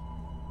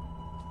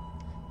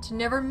to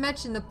never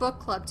mention the book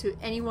club to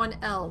anyone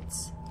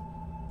else,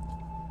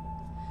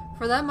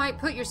 for that might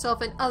put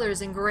yourself and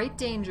others in great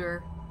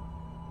danger.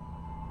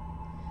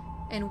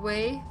 And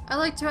Wei, I'd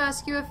like to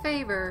ask you a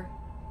favor.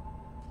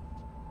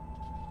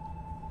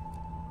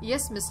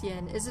 Yes, Miss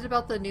Yin. Is it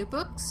about the new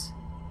books?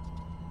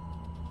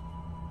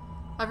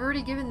 I've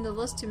already given the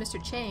list to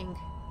Mr. Chang.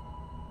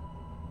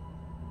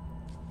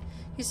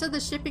 He said the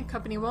shipping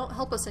company won't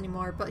help us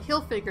anymore, but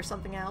he'll figure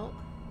something out.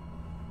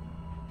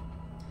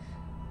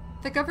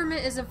 The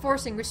government is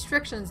enforcing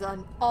restrictions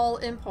on all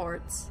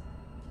imports.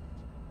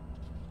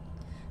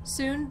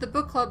 Soon, the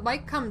book club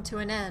might come to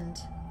an end.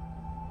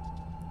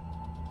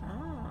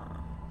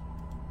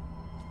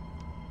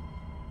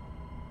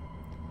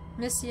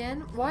 Miss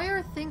Yin, why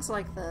are things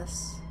like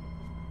this?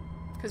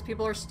 Because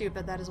people are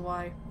stupid, that is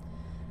why.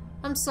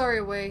 I'm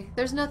sorry, Wei.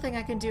 There's nothing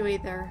I can do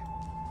either.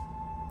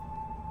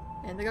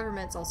 And the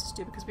government's also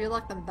stupid because we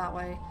elect them that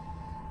way.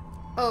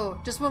 Oh,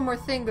 just one more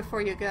thing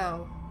before you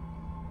go.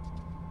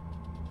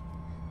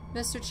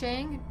 Mr.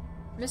 Chang?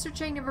 Mr.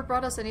 Chang never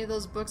brought us any of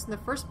those books in the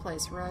first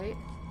place, right?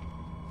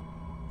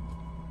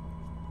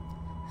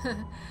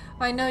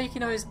 I know I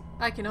can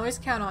always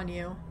count on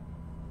you.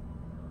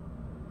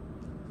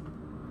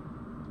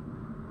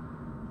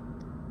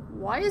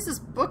 Why is this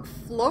book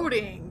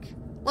floating?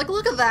 Like,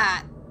 look at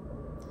that!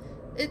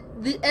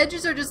 The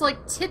edges are just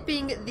like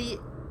tipping the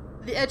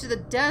edge of the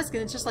desk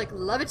and it's just like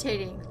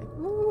levitating. Like,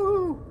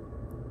 woo!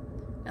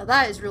 Now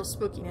that is real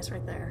spookiness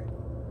right there.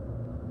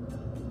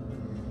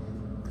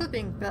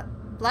 Clipping.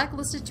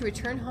 Blacklisted to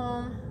return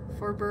home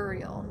for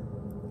burial.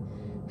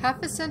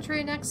 Half a century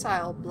in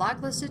exile.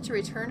 Blacklisted to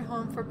return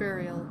home for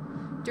burial.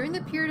 During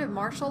the period of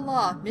martial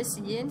law, Miss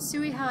Yin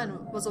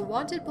Suihan was a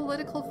wanted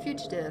political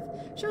fugitive.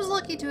 She was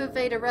lucky to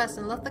evade arrest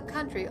and left the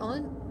country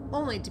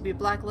only to be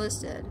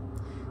blacklisted.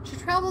 She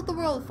traveled the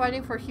world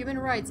fighting for human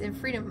rights and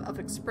freedom of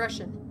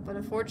expression, but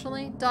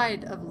unfortunately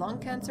died of lung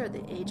cancer at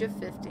the age of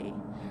 50.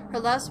 Her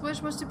last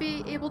wish was to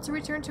be able to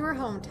return to her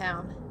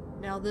hometown.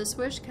 Now this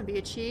wish can be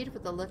achieved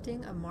with the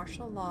lifting of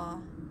martial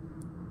law.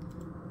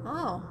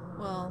 Oh,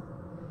 well,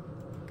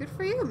 good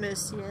for you,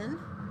 Miss Yin.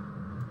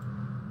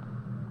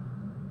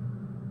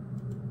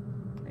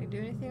 Do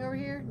anything over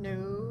here?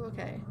 No.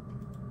 Okay.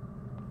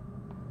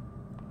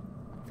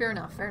 Fair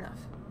enough, fair enough.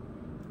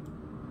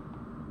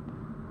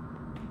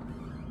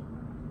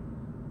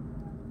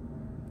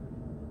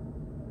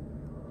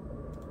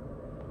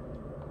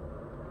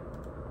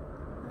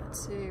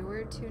 Let's see,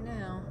 where to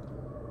now?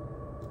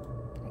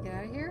 Can I get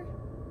out of here?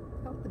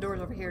 Oh. The door's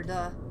over here,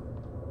 duh.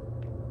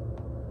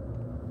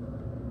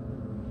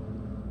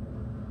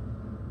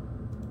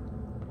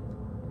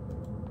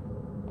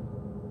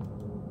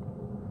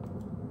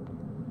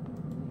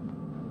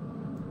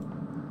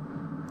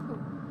 Oh,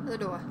 the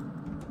door.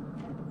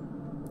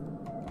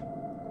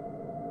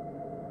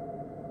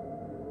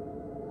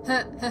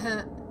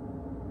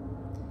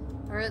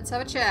 Alright, let's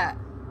have a chat.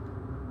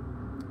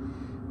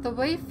 The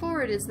way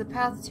forward is the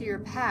path to your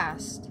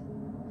past.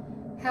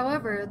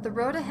 However, the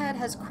road ahead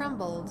has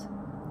crumbled.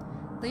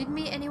 Lead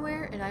me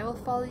anywhere and I will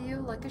follow you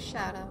like a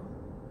shadow.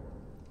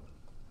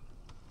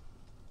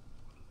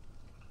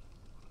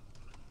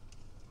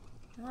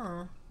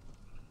 Oh.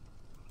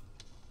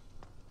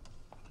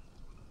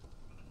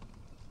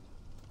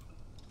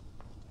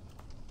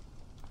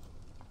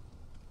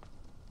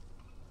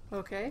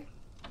 Okay.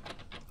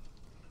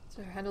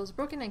 So her handle's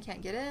broken and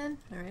can't get in.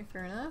 Alright,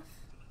 fair enough.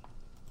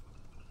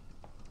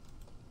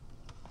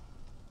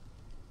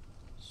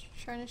 Just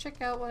trying to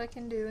check out what I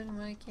can do and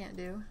what I can't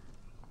do.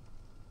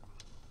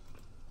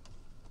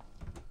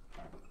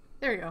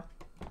 There we go.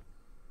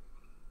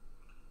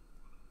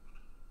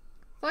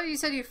 Thought you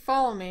said you'd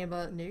follow me,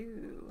 but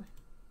no.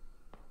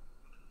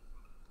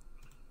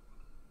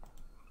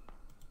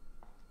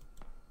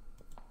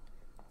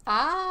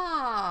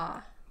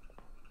 Ah!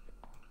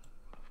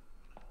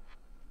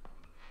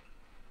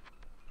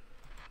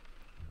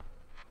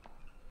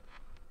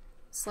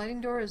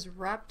 Sliding door is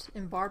wrapped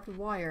in barbed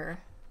wire.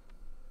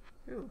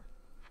 Ooh.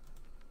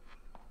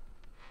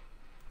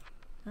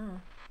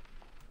 Oh.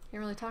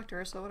 Can't really talk to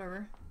her, so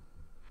whatever.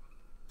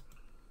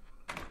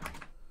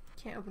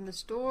 Can't open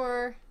this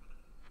door.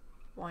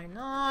 Why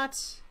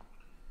not?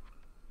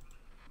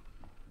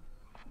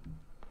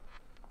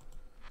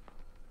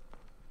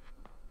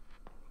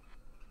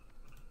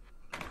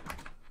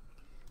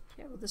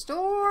 Can't open this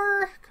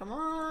door. Come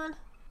on.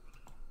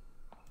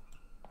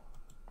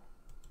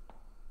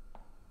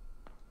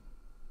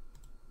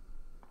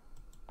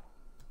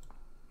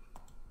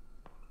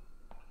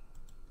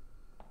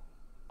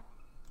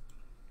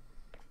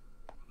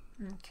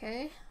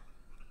 Okay.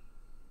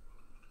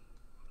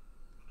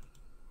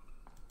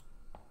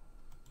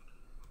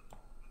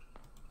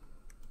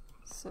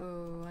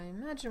 So I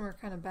imagine we're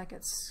kind of back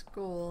at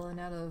school and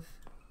out of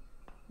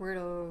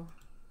weirdo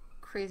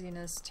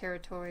craziness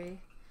territory.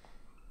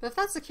 But if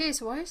that's the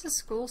case, why is the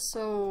school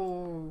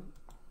so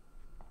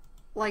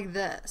like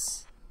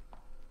this?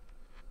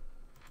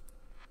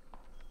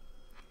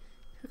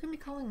 Who can be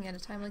calling me at a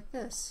time like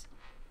this?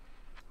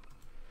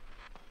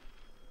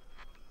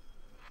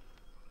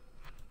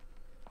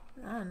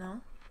 I don't know.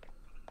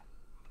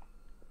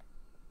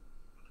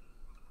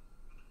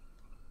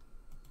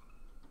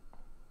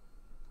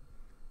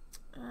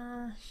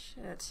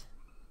 Shit.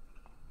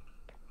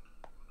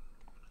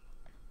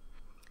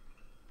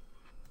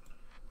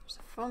 There's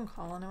a phone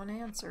call and I want to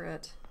answer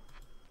it.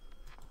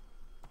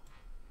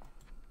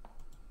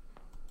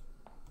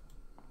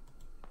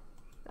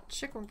 That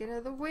chick won't get out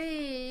of the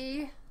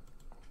way.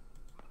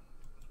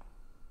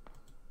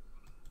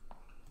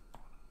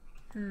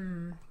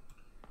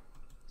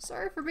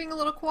 Sorry for being a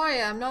little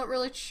quiet. I'm not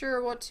really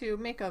sure what to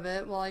make of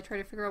it while I try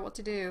to figure out what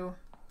to do.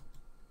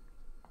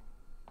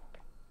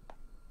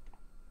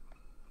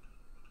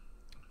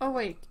 Oh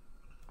wait,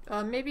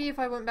 maybe if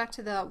I went back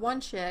to that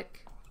one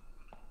chick,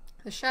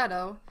 the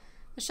shadow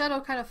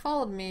kind of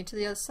followed me to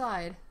the other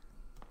side.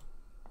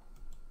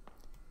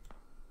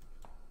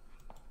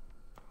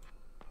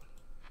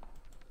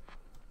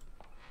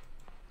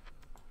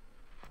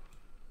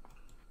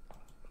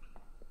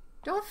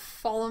 Don't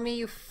follow me,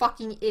 you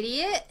fucking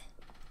idiot!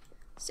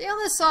 Stay on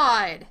this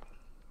side!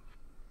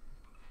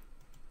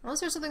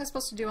 Unless there's something I'm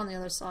supposed to do on the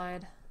other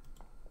side.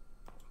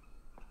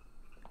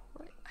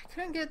 I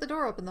couldn't get the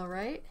door open though,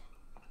 right?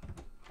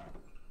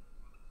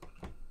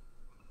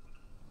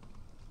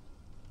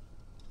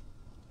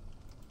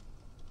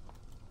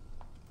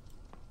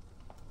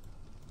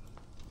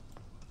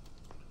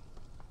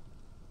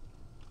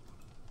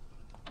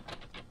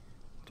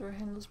 Door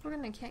handle's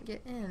broken, I can't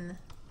get in.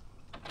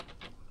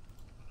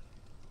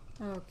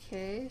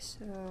 Okay,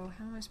 so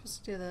how am I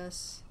supposed to do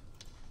this?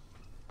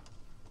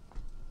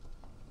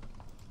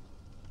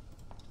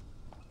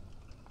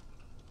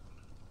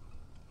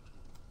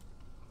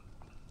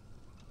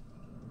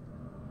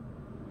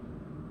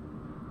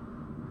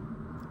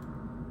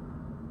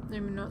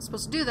 I'm not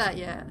supposed to do that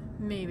yet.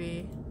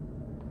 Maybe.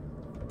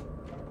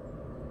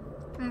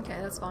 Okay,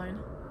 that's fine.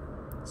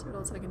 Let's see what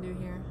else I can do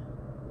here.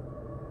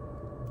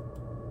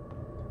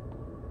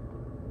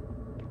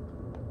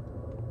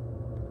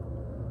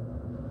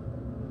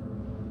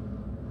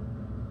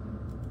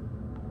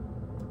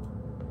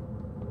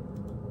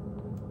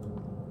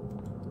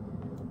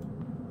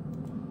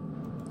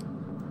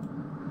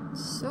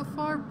 So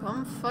far,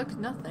 bumfuck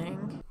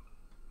nothing.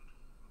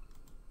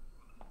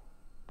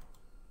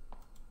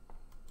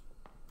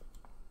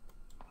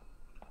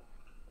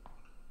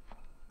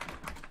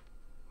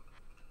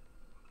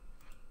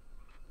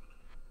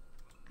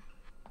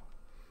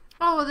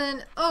 Oh,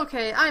 then,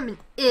 okay, I'm an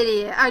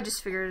idiot. I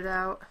just figured it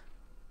out.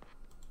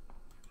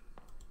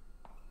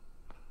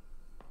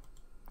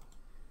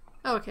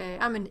 Okay,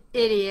 I'm an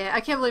idiot.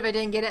 I can't believe I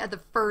didn't get it at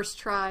the first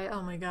try.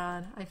 Oh my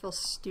god, I feel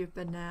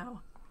stupid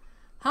now.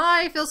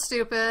 I feel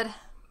stupid.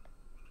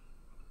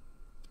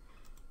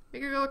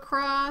 Make her go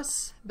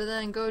across, but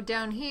then go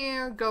down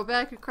here, go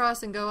back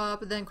across and go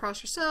up, and then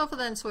cross yourself, and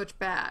then switch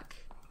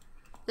back.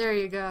 There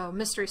you go.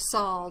 Mystery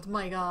solved.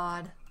 My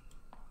god.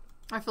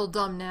 I feel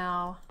dumb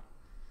now.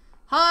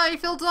 I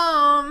feel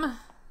dumb!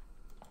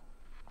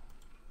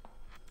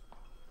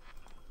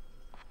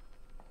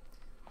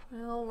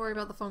 I'll worry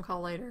about the phone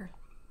call later.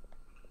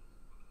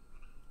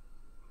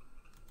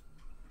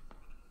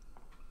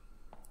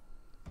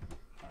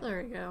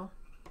 There we go.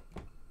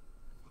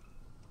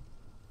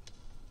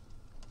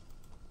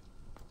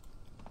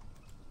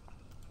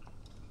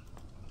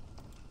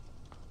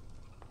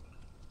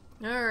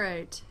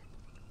 Alright.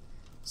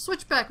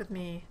 Switch back with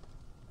me.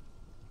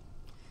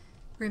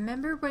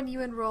 Remember when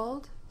you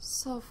enrolled?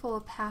 So full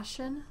of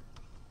passion.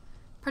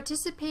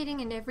 Participating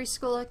in every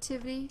school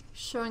activity,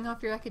 showing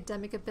off your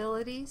academic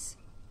abilities,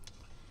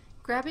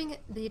 grabbing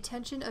the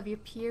attention of your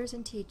peers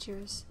and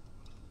teachers.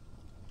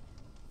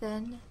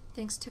 Then,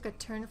 things took a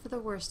turn for the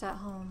worst at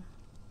home.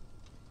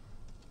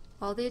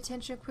 All the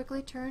attention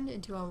quickly turned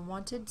into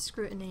unwanted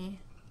scrutiny.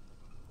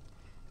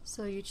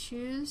 So you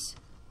choose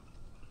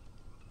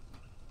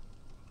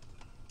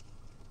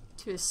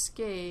to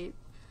escape,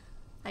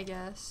 I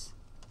guess.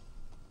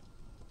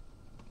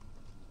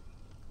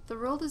 The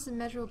world is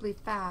immeasurably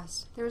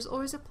fast. There is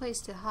always a place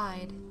to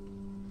hide.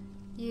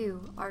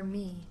 You are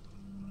me.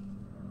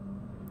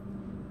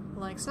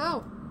 Like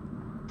so.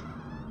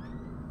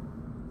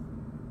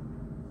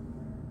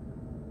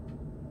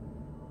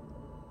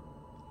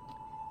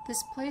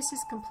 This place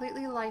is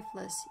completely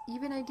lifeless.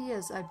 Even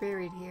ideas are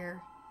buried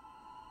here.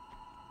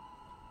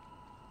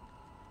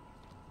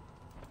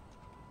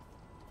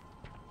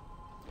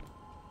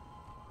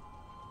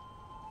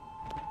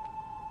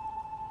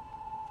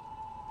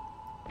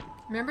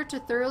 Remember to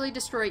thoroughly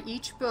destroy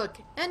each book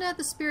and add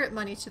the spirit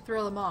money to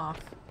throw them off.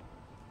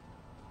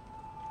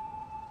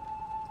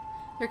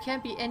 There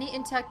can't be any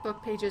intact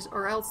book pages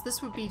or else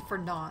this would be for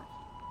naught.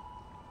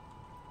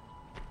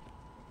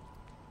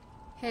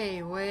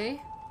 Hey,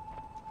 Wei.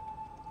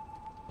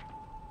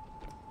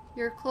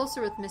 You're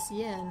closer with Miss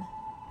Yin.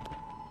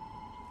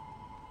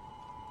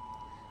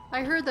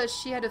 I heard that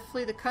she had to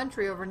flee the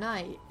country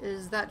overnight.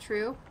 Is that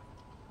true?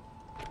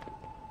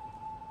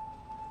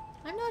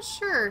 I'm not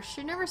sure.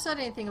 She never said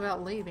anything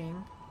about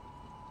leaving.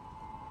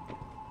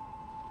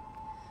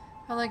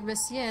 Unlike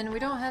Miss Yin, we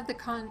don't have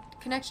the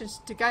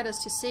connections to guide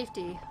us to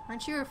safety.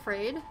 Aren't you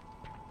afraid?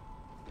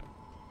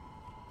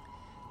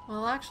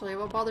 Well, actually,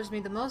 what bothers me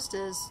the most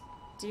is,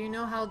 do you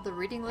know how the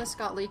reading list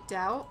got leaked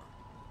out?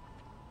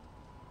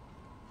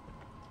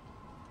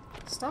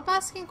 Stop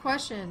asking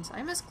questions.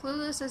 I'm as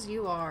clueless as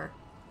you are.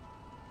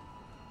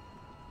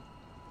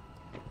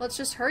 Let's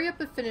just hurry up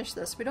and finish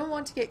this. We don't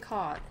want to get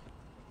caught.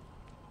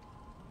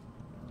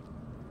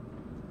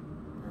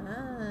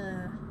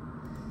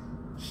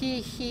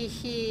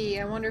 He.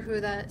 I wonder who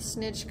that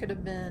snitch could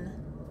have been.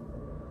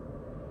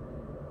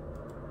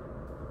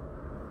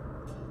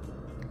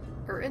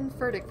 A written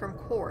verdict from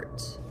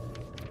court.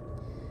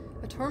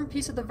 A torn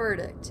piece of the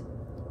verdict.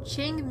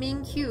 Chang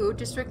Ming-Hu,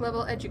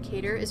 district-level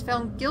educator, is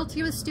found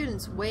guilty with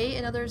students Wei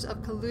and others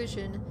of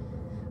collusion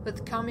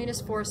with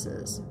communist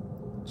forces.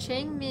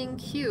 Chang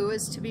Ming-Hu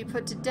is to be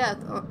put to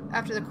death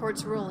after the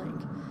court's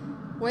ruling.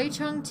 Wei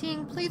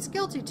Chongting pleads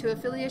guilty to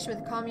affiliation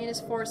with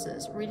communist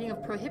forces, reading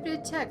of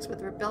prohibited texts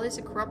with rebellious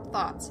and corrupt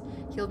thoughts.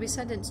 He'll be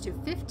sentenced to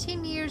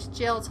 15 years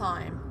jail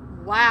time.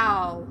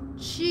 Wow.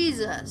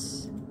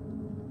 Jesus.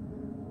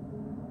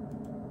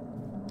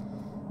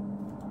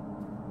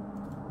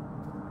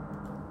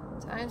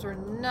 Times are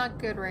not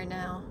good right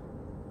now.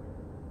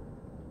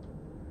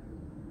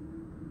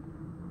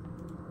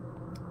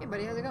 Hey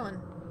buddy, how's it going?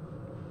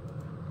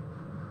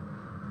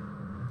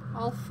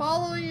 I'll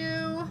follow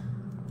you.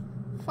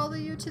 Follow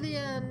you to the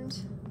end.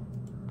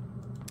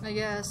 I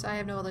guess. I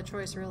have no other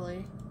choice,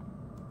 really.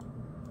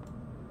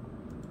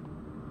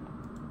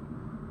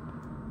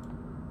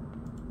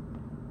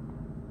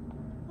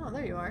 Oh,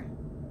 there you are.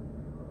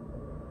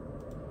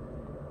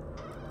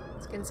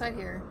 Let's get inside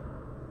here.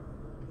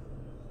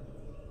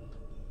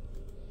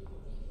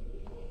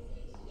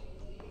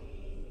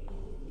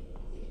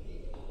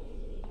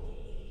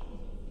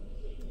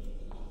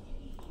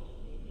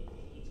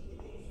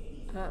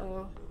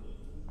 Uh-oh.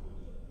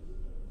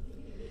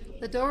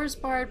 The door is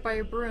barred by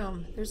a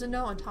broom. There's a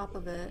note on top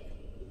of it.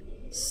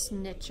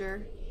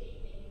 Snitcher.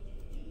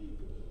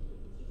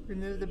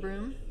 Remove the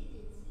broom.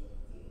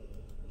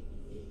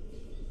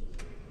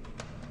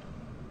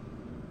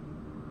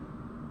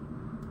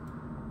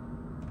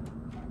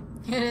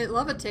 And it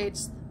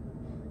levitates.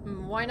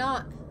 Why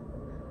not?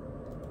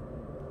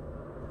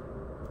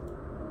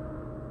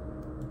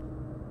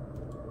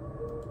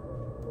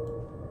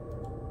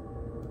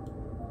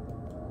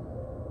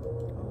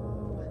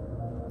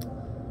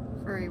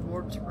 Very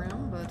warped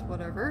room, but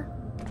whatever.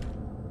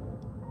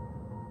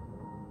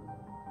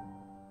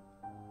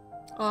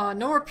 Oh,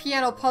 no more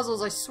piano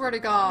puzzles, I swear to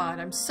God.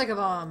 I'm sick of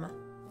them.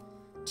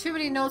 Too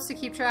many notes to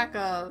keep track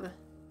of.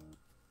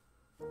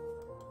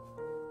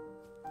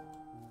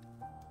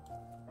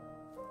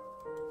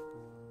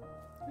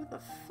 Who the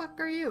fuck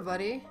are you,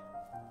 buddy?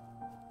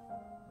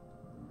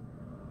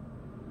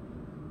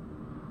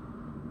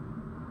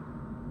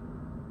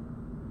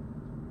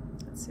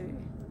 Let's see.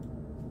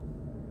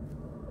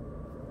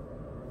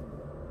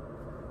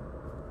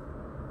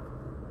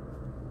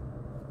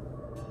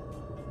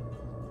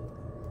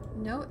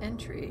 No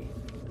entry.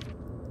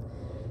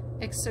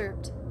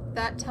 Excerpt.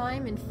 That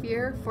time, in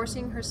fear,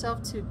 forcing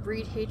herself to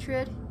breed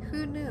hatred,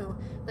 who knew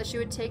that she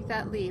would take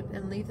that leap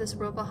and leave this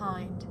world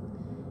behind?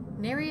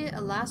 Nary a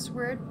last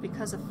word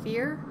because of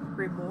fear?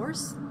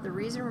 Remorse? The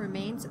reason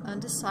remains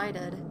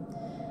undecided.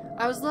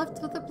 I was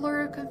left with a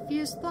blur of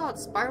confused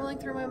thoughts spiraling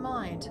through my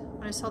mind.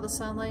 When I saw the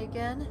sunlight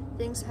again,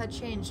 things had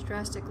changed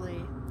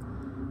drastically.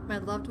 My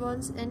loved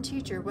ones and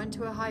teacher went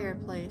to a higher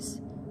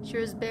place. She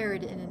was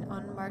buried in an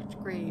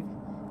unmarked grave,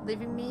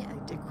 leaving me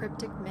a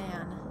decrepit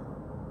man.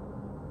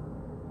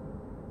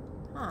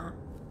 Huh.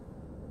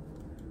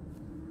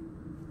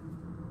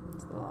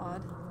 It's a little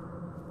odd.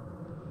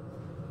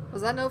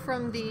 Was that note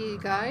from the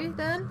guy,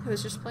 then, who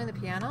was just playing the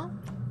piano?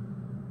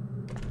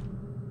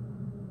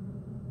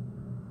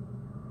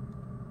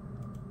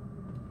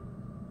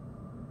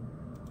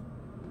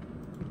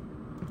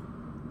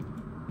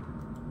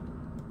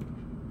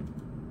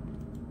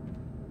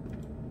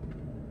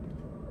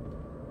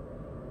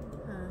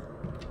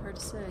 Hard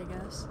to say, I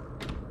guess.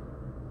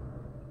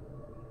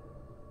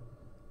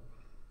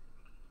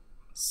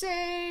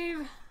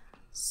 Save!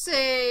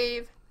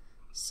 Save!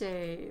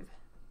 Save.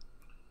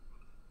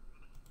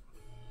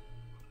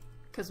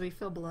 Because we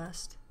feel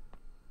blessed.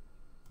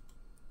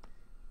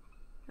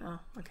 Oh,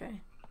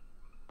 okay.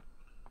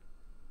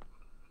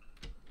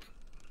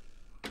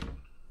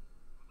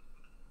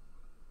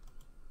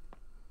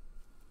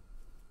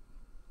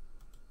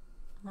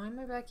 Why am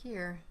I back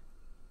here?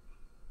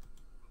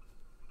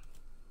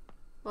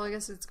 Well, I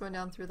guess it's going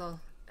down through the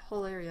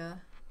whole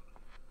area.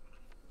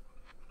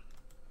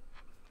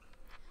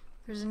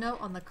 There's a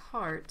note on the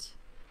cart.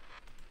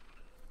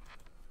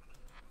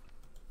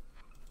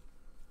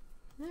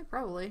 Yeah,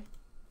 probably.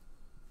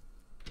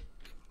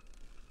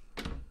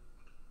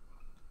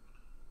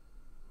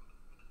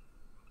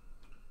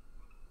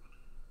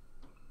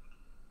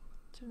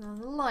 Turn on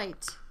the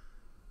light.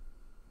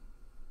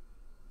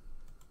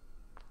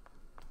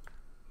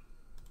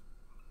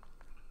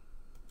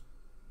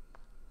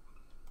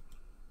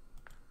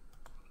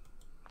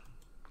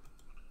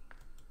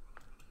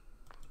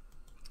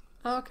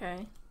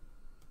 Okay.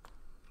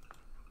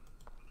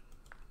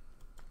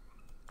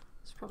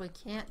 Just probably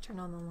can't turn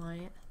on the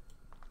light.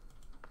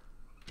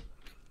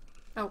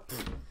 Oh,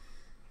 pfft.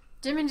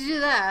 Didn't mean to do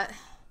that.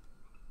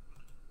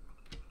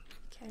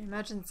 Okay,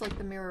 imagine it's like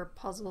the mirror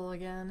puzzle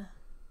again.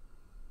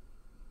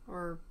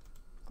 Or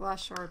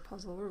glass shard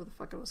puzzle, whatever the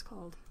fuck it was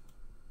called.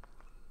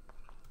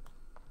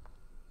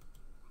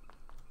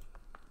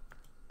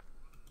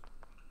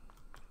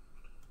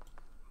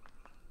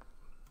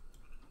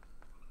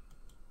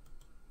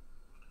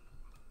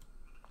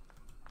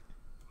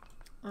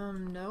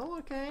 No?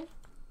 Okay.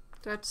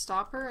 Do I have to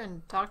stop her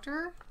and talk to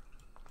her?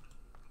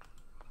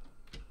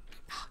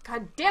 Oh,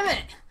 God damn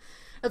it!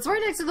 It's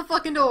right next to the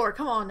fucking door!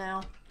 Come on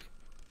now.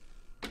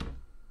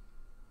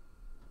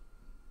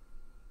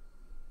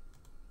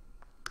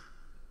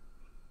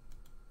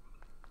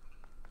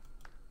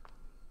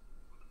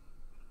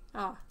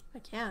 Ah, I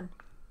can.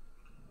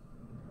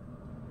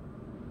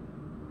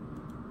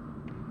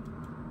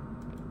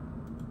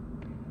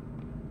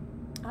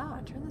 Ah,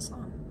 turn this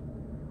on.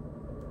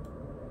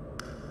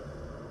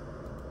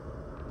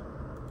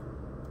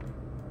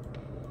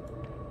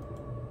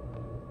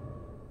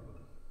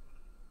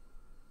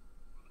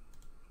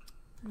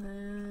 And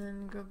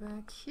then go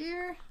back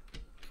here.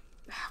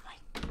 Oh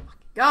my fucking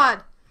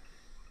God!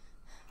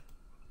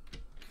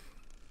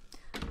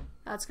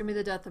 That's gonna be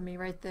the death of me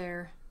right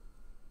there.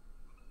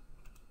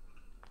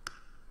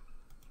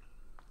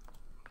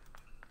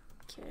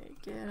 Okay,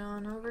 get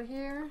on over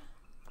here.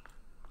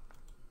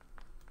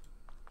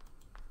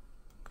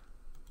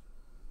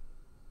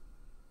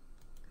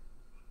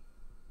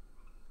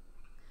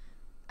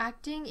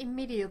 Acting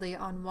immediately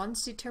on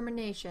one's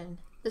determination.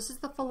 This is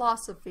the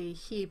philosophy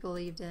he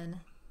believed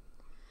in.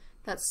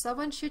 That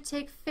someone should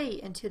take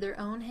fate into their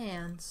own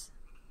hands.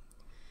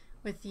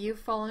 With you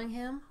following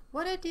him,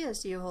 what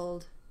ideas do you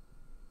hold?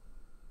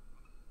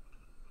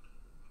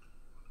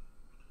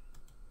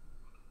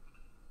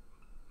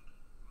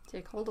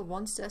 Take hold of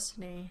one's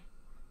destiny.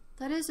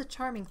 That is a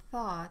charming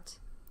thought.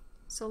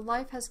 So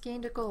life has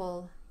gained a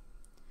goal.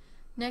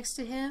 Next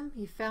to him,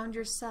 you found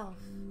yourself.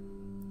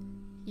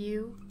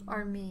 You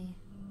are me.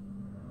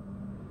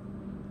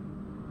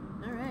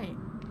 Alright.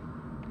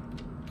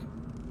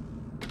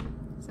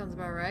 Sounds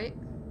about right.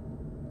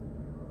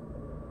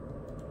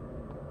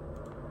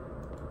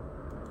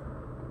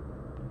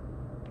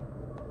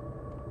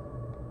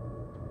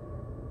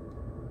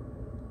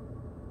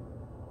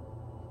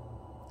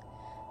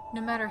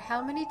 No matter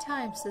how many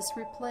times this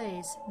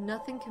replays,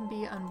 nothing can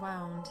be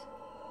unwound.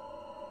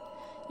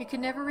 You can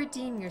never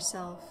redeem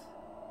yourself.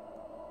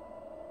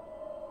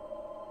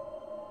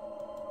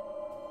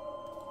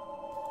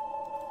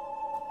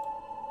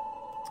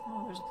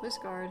 Oh, there's a police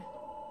guard.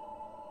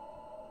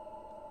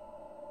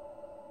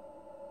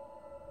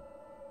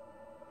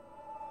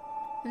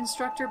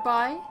 Instructor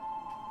Bai?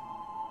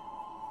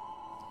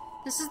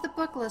 This is the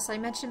book list I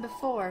mentioned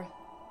before.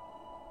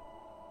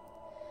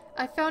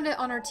 I found it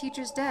on our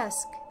teacher's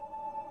desk.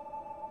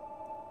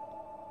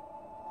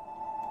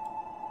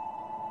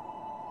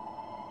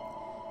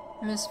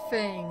 Miss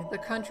Fang, the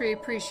country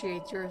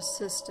appreciates your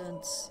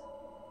assistance.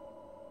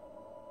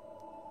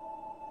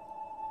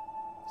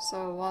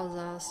 So it was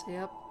us,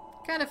 yep.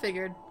 Kinda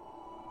figured.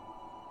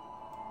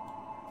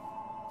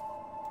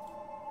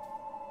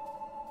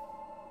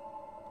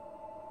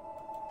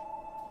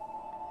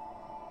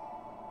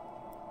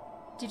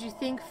 Did you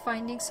think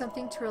finding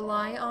something to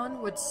rely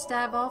on would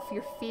stave off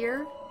your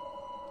fear?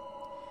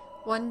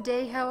 One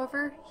day,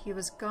 however, he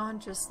was gone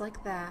just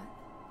like that.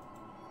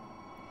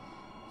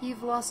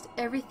 You've lost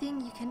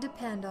everything you can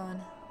depend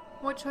on.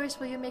 What choice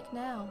will you make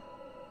now?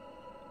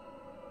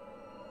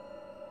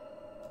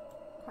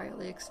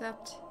 Quietly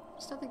accept.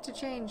 There's nothing to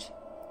change,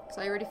 because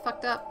I already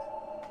fucked up.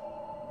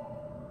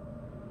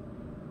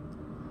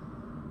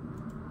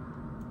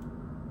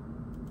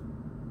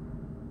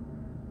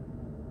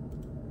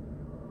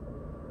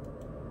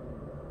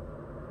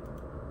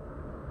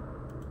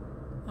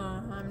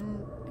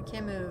 I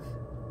can't move.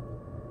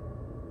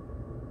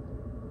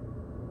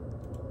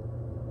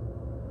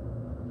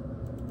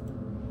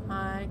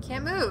 I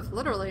can't move,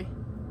 literally.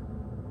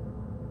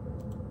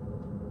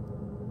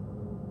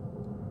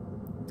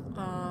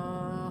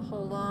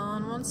 Hold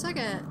on 1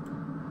 second.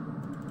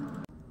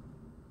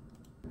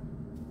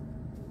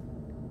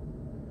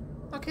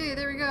 Okay,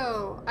 there we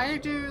go. I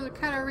had to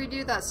kind of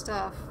redo that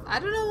stuff. I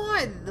don't know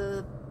why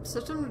the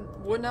system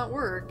would not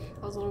work.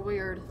 That was a little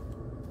weird.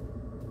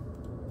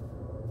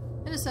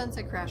 In a sense,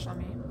 it crashed on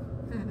me.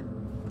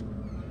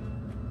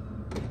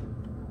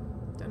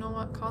 Don't know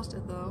what caused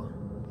it, though.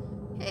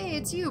 Hey,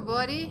 it's you,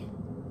 buddy.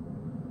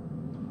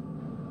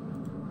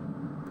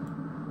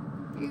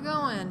 Where you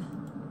going?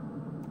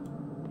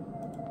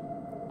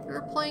 You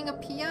were playing a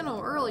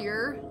piano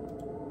earlier.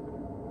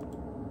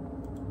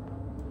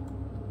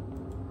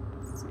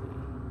 Let's see.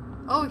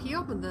 Oh, he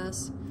opened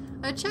this.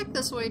 I checked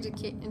this way to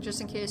just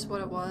in case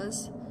what it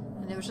was.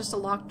 And it was just a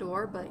locked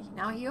door, but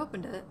now he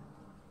opened it.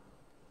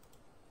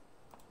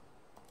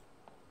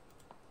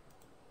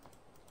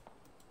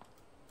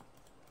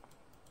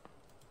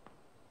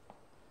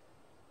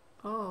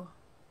 Oh.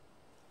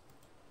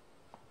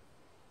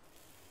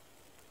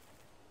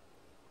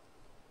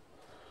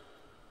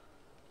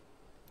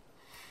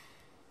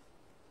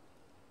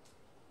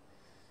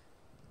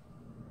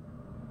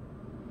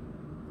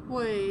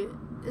 Wait,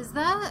 is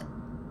that...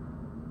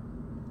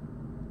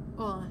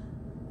 Hold on,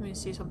 let me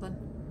see something.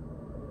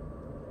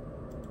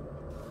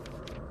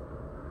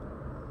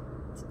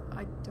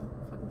 I don't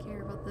fucking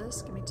care about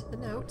this. Give me to the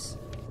notes.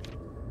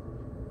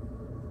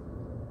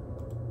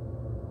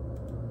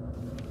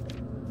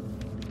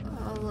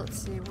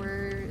 Let's see,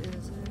 where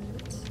is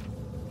it?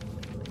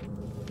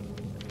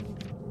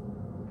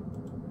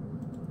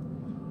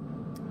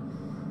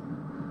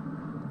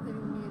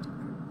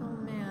 Oh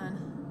man.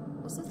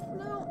 What's this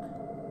note?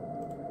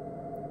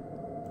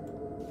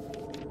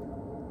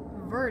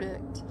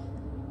 Verdict.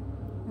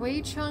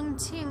 Wei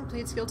Chung-ting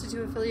pleads guilty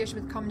to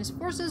affiliation with communist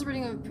forces,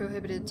 reading of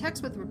prohibited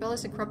text with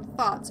rebellious and corrupt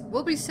thoughts.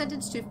 Will be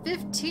sentenced to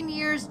 15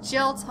 years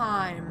jail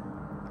time.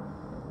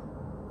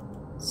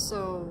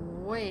 So,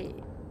 wait.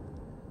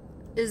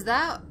 Is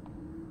that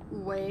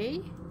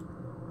Wei?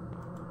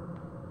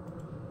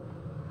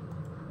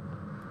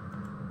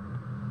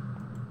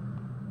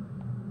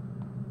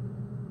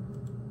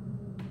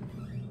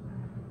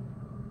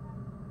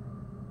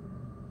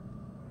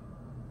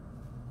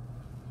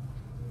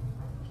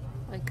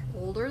 Like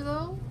older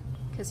though?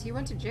 Because he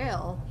went to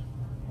jail.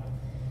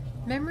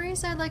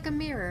 Memories are like a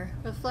mirror,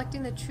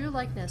 reflecting the true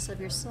likeness of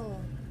your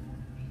soul.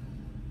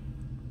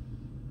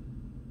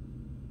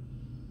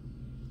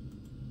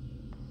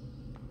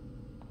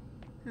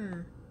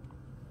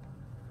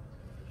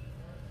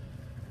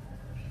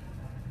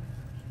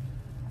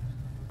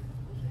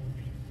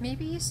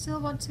 Maybe you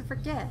still want to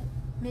forget.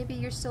 Maybe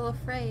you're still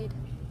afraid.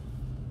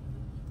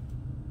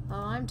 Oh,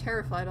 I'm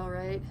terrified,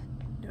 alright.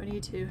 No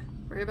need to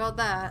worry about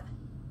that.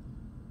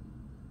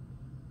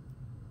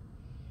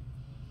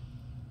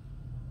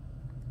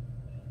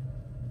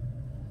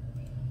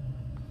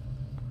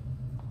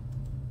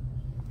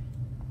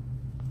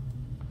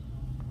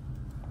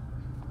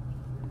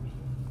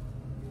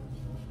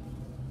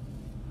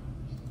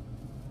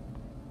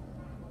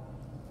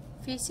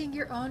 Facing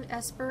your own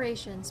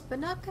aspirations, but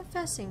not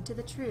confessing to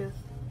the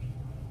truth.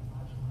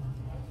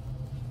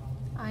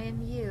 I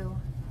am you,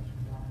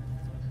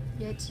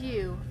 yet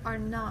you are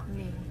not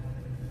me.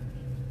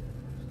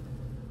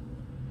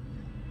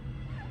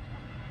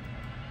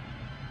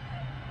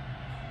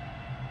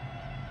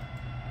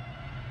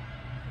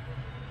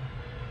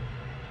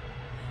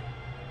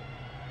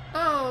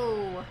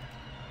 Oh!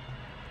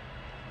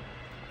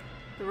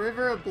 The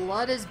river of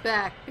blood is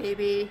back,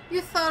 baby.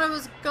 You thought it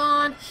was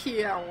gone?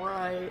 Yeah,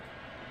 right.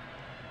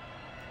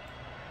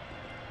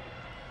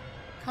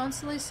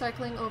 Constantly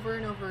cycling over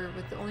and over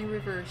with the only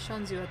river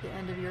shuns you at the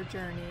end of your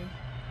journey.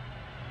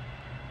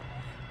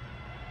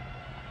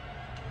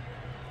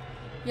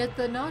 Yet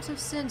the knot of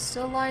sin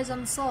still lies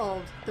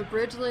unsolved. The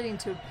bridge leading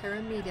to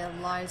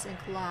Paramedia lies in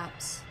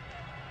collapse.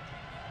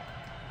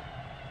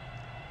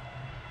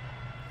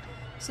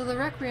 So the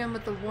Requiem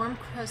with the warm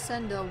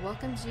crescendo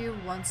welcomes you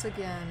once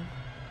again.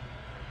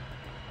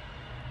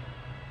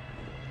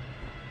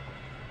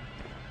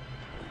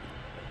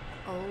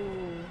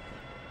 Oh.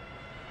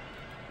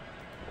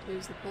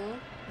 Use the pull? No.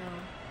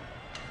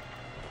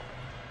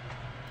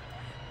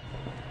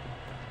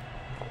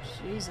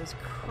 Jesus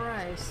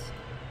Christ.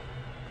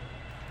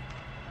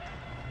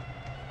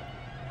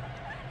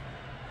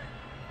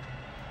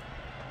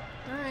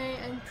 Alright,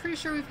 I'm pretty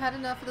sure we've had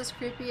enough of this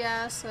creepy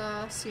ass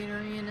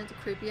scenery and the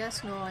creepy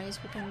ass noise.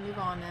 We can move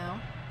on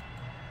now.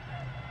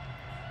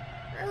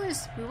 Or at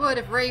least we would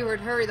if Ray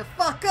would hurry the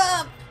fuck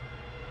up!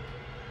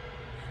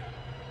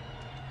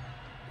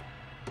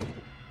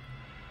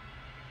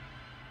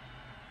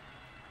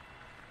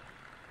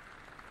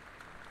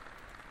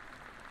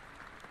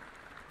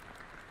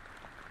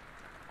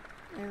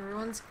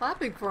 Everyone's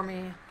clapping for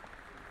me.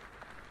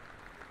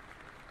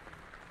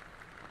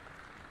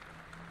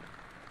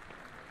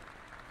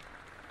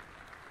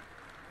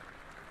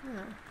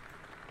 Huh.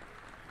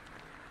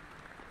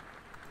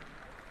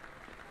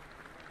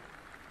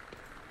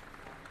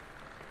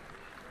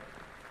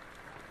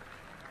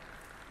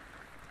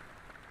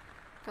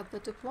 Got the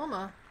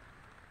diploma.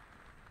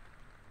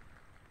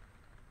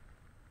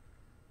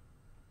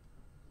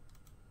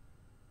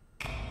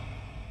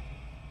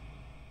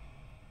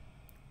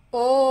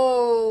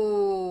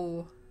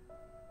 Oh!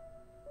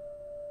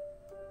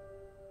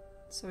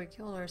 So we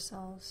killed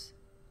ourselves.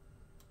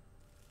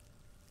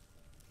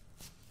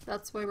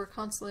 That's why we're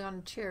constantly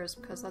on chairs,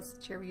 because that's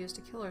the chair we use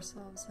to kill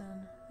ourselves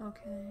in.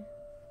 Okay.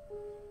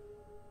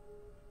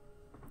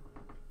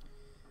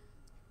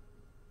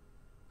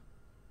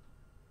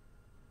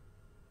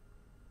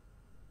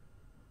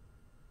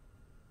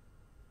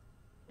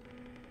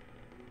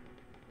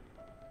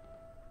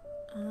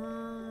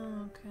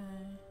 Oh, okay.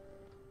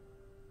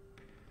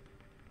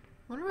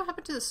 I wonder what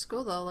happened to the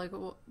school though, like,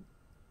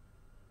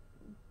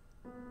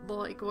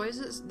 why is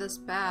it this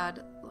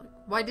bad? Like,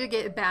 why did it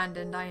get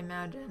abandoned, I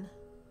imagine?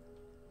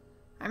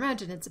 I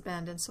imagine it's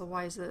abandoned, so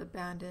why is it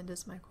abandoned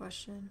is my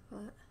question,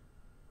 but...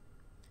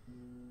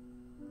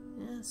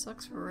 yeah, it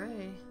sucks for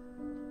Ray.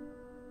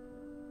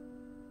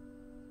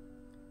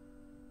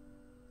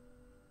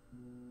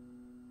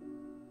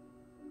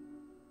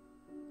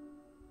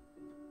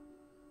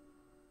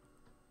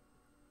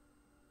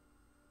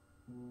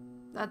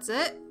 That's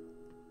it?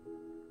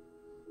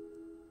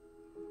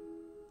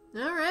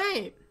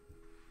 Alright.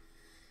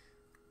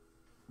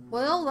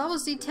 Well, that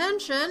was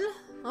Detention.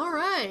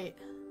 Alright.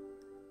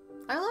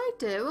 I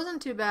liked it. It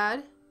wasn't too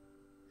bad.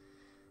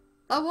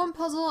 That one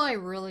puzzle I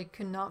really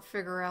could not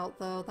figure out,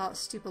 though. That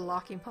stupid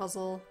locking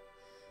puzzle.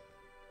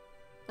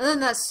 And then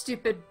that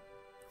stupid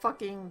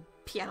fucking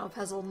piano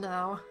puzzle,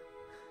 no.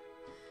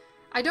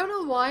 I don't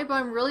know why, but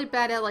I'm really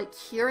bad at, like,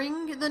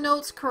 hearing the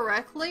notes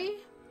correctly.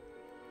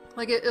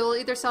 Like, it'll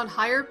either sound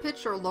higher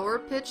pitched or lower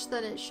pitched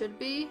than it should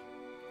be.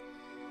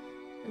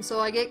 And so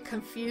I get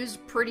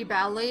confused pretty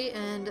badly,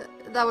 and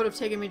that would have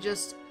taken me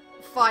just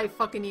 5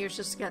 fucking years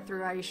just to get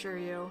through, I assure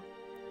you.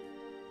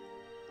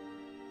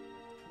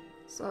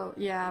 So,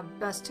 yeah,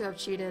 best to have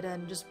cheated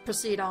and just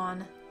proceed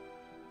on.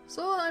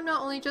 So I'm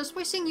not only just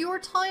wasting your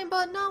time,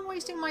 but not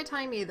wasting my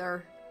time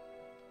either.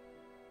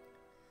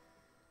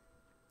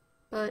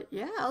 But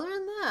yeah, other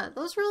than that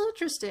was real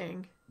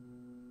interesting.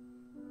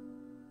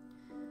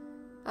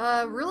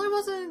 Really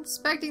wasn't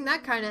expecting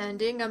that kind of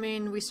ending. I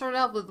mean, we started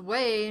out with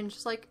Wei and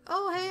just like,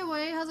 oh hey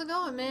Wei, how's it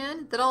going,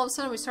 man? Then all of a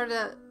sudden we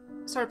started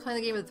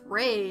playing the game with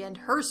Ray and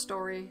her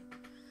story.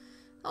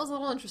 That was a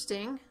little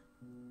interesting.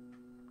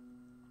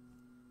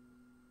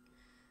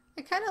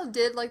 I kind of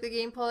did like the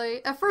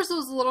gameplay. At first it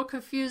was a little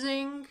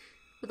confusing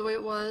with the way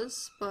it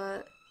was,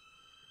 but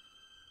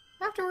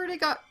afterward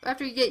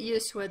after you get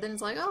used to it, then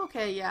it's like, oh,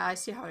 okay, yeah, I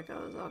see how it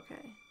goes.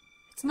 Okay,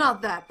 it's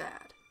not that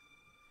bad,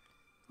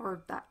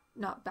 or that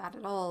not bad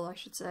at all, I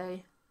should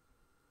say.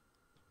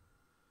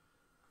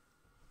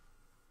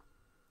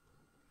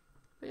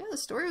 But yeah, the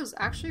story was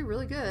actually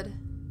really good.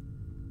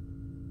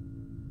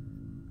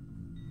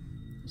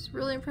 It's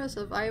really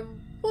impressive. I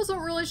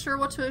wasn't really sure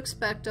what to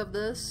expect of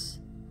this,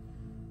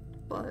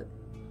 but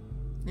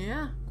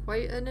yeah,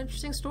 quite an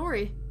interesting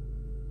story.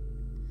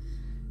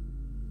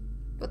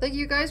 But thank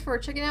you guys for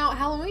checking out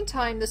Halloween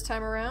Time this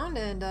time around,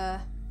 and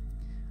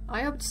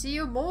I hope to see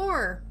you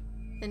more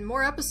in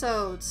more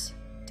episodes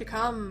to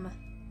come.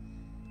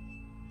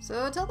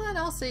 So until then,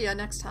 I'll see you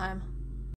next time.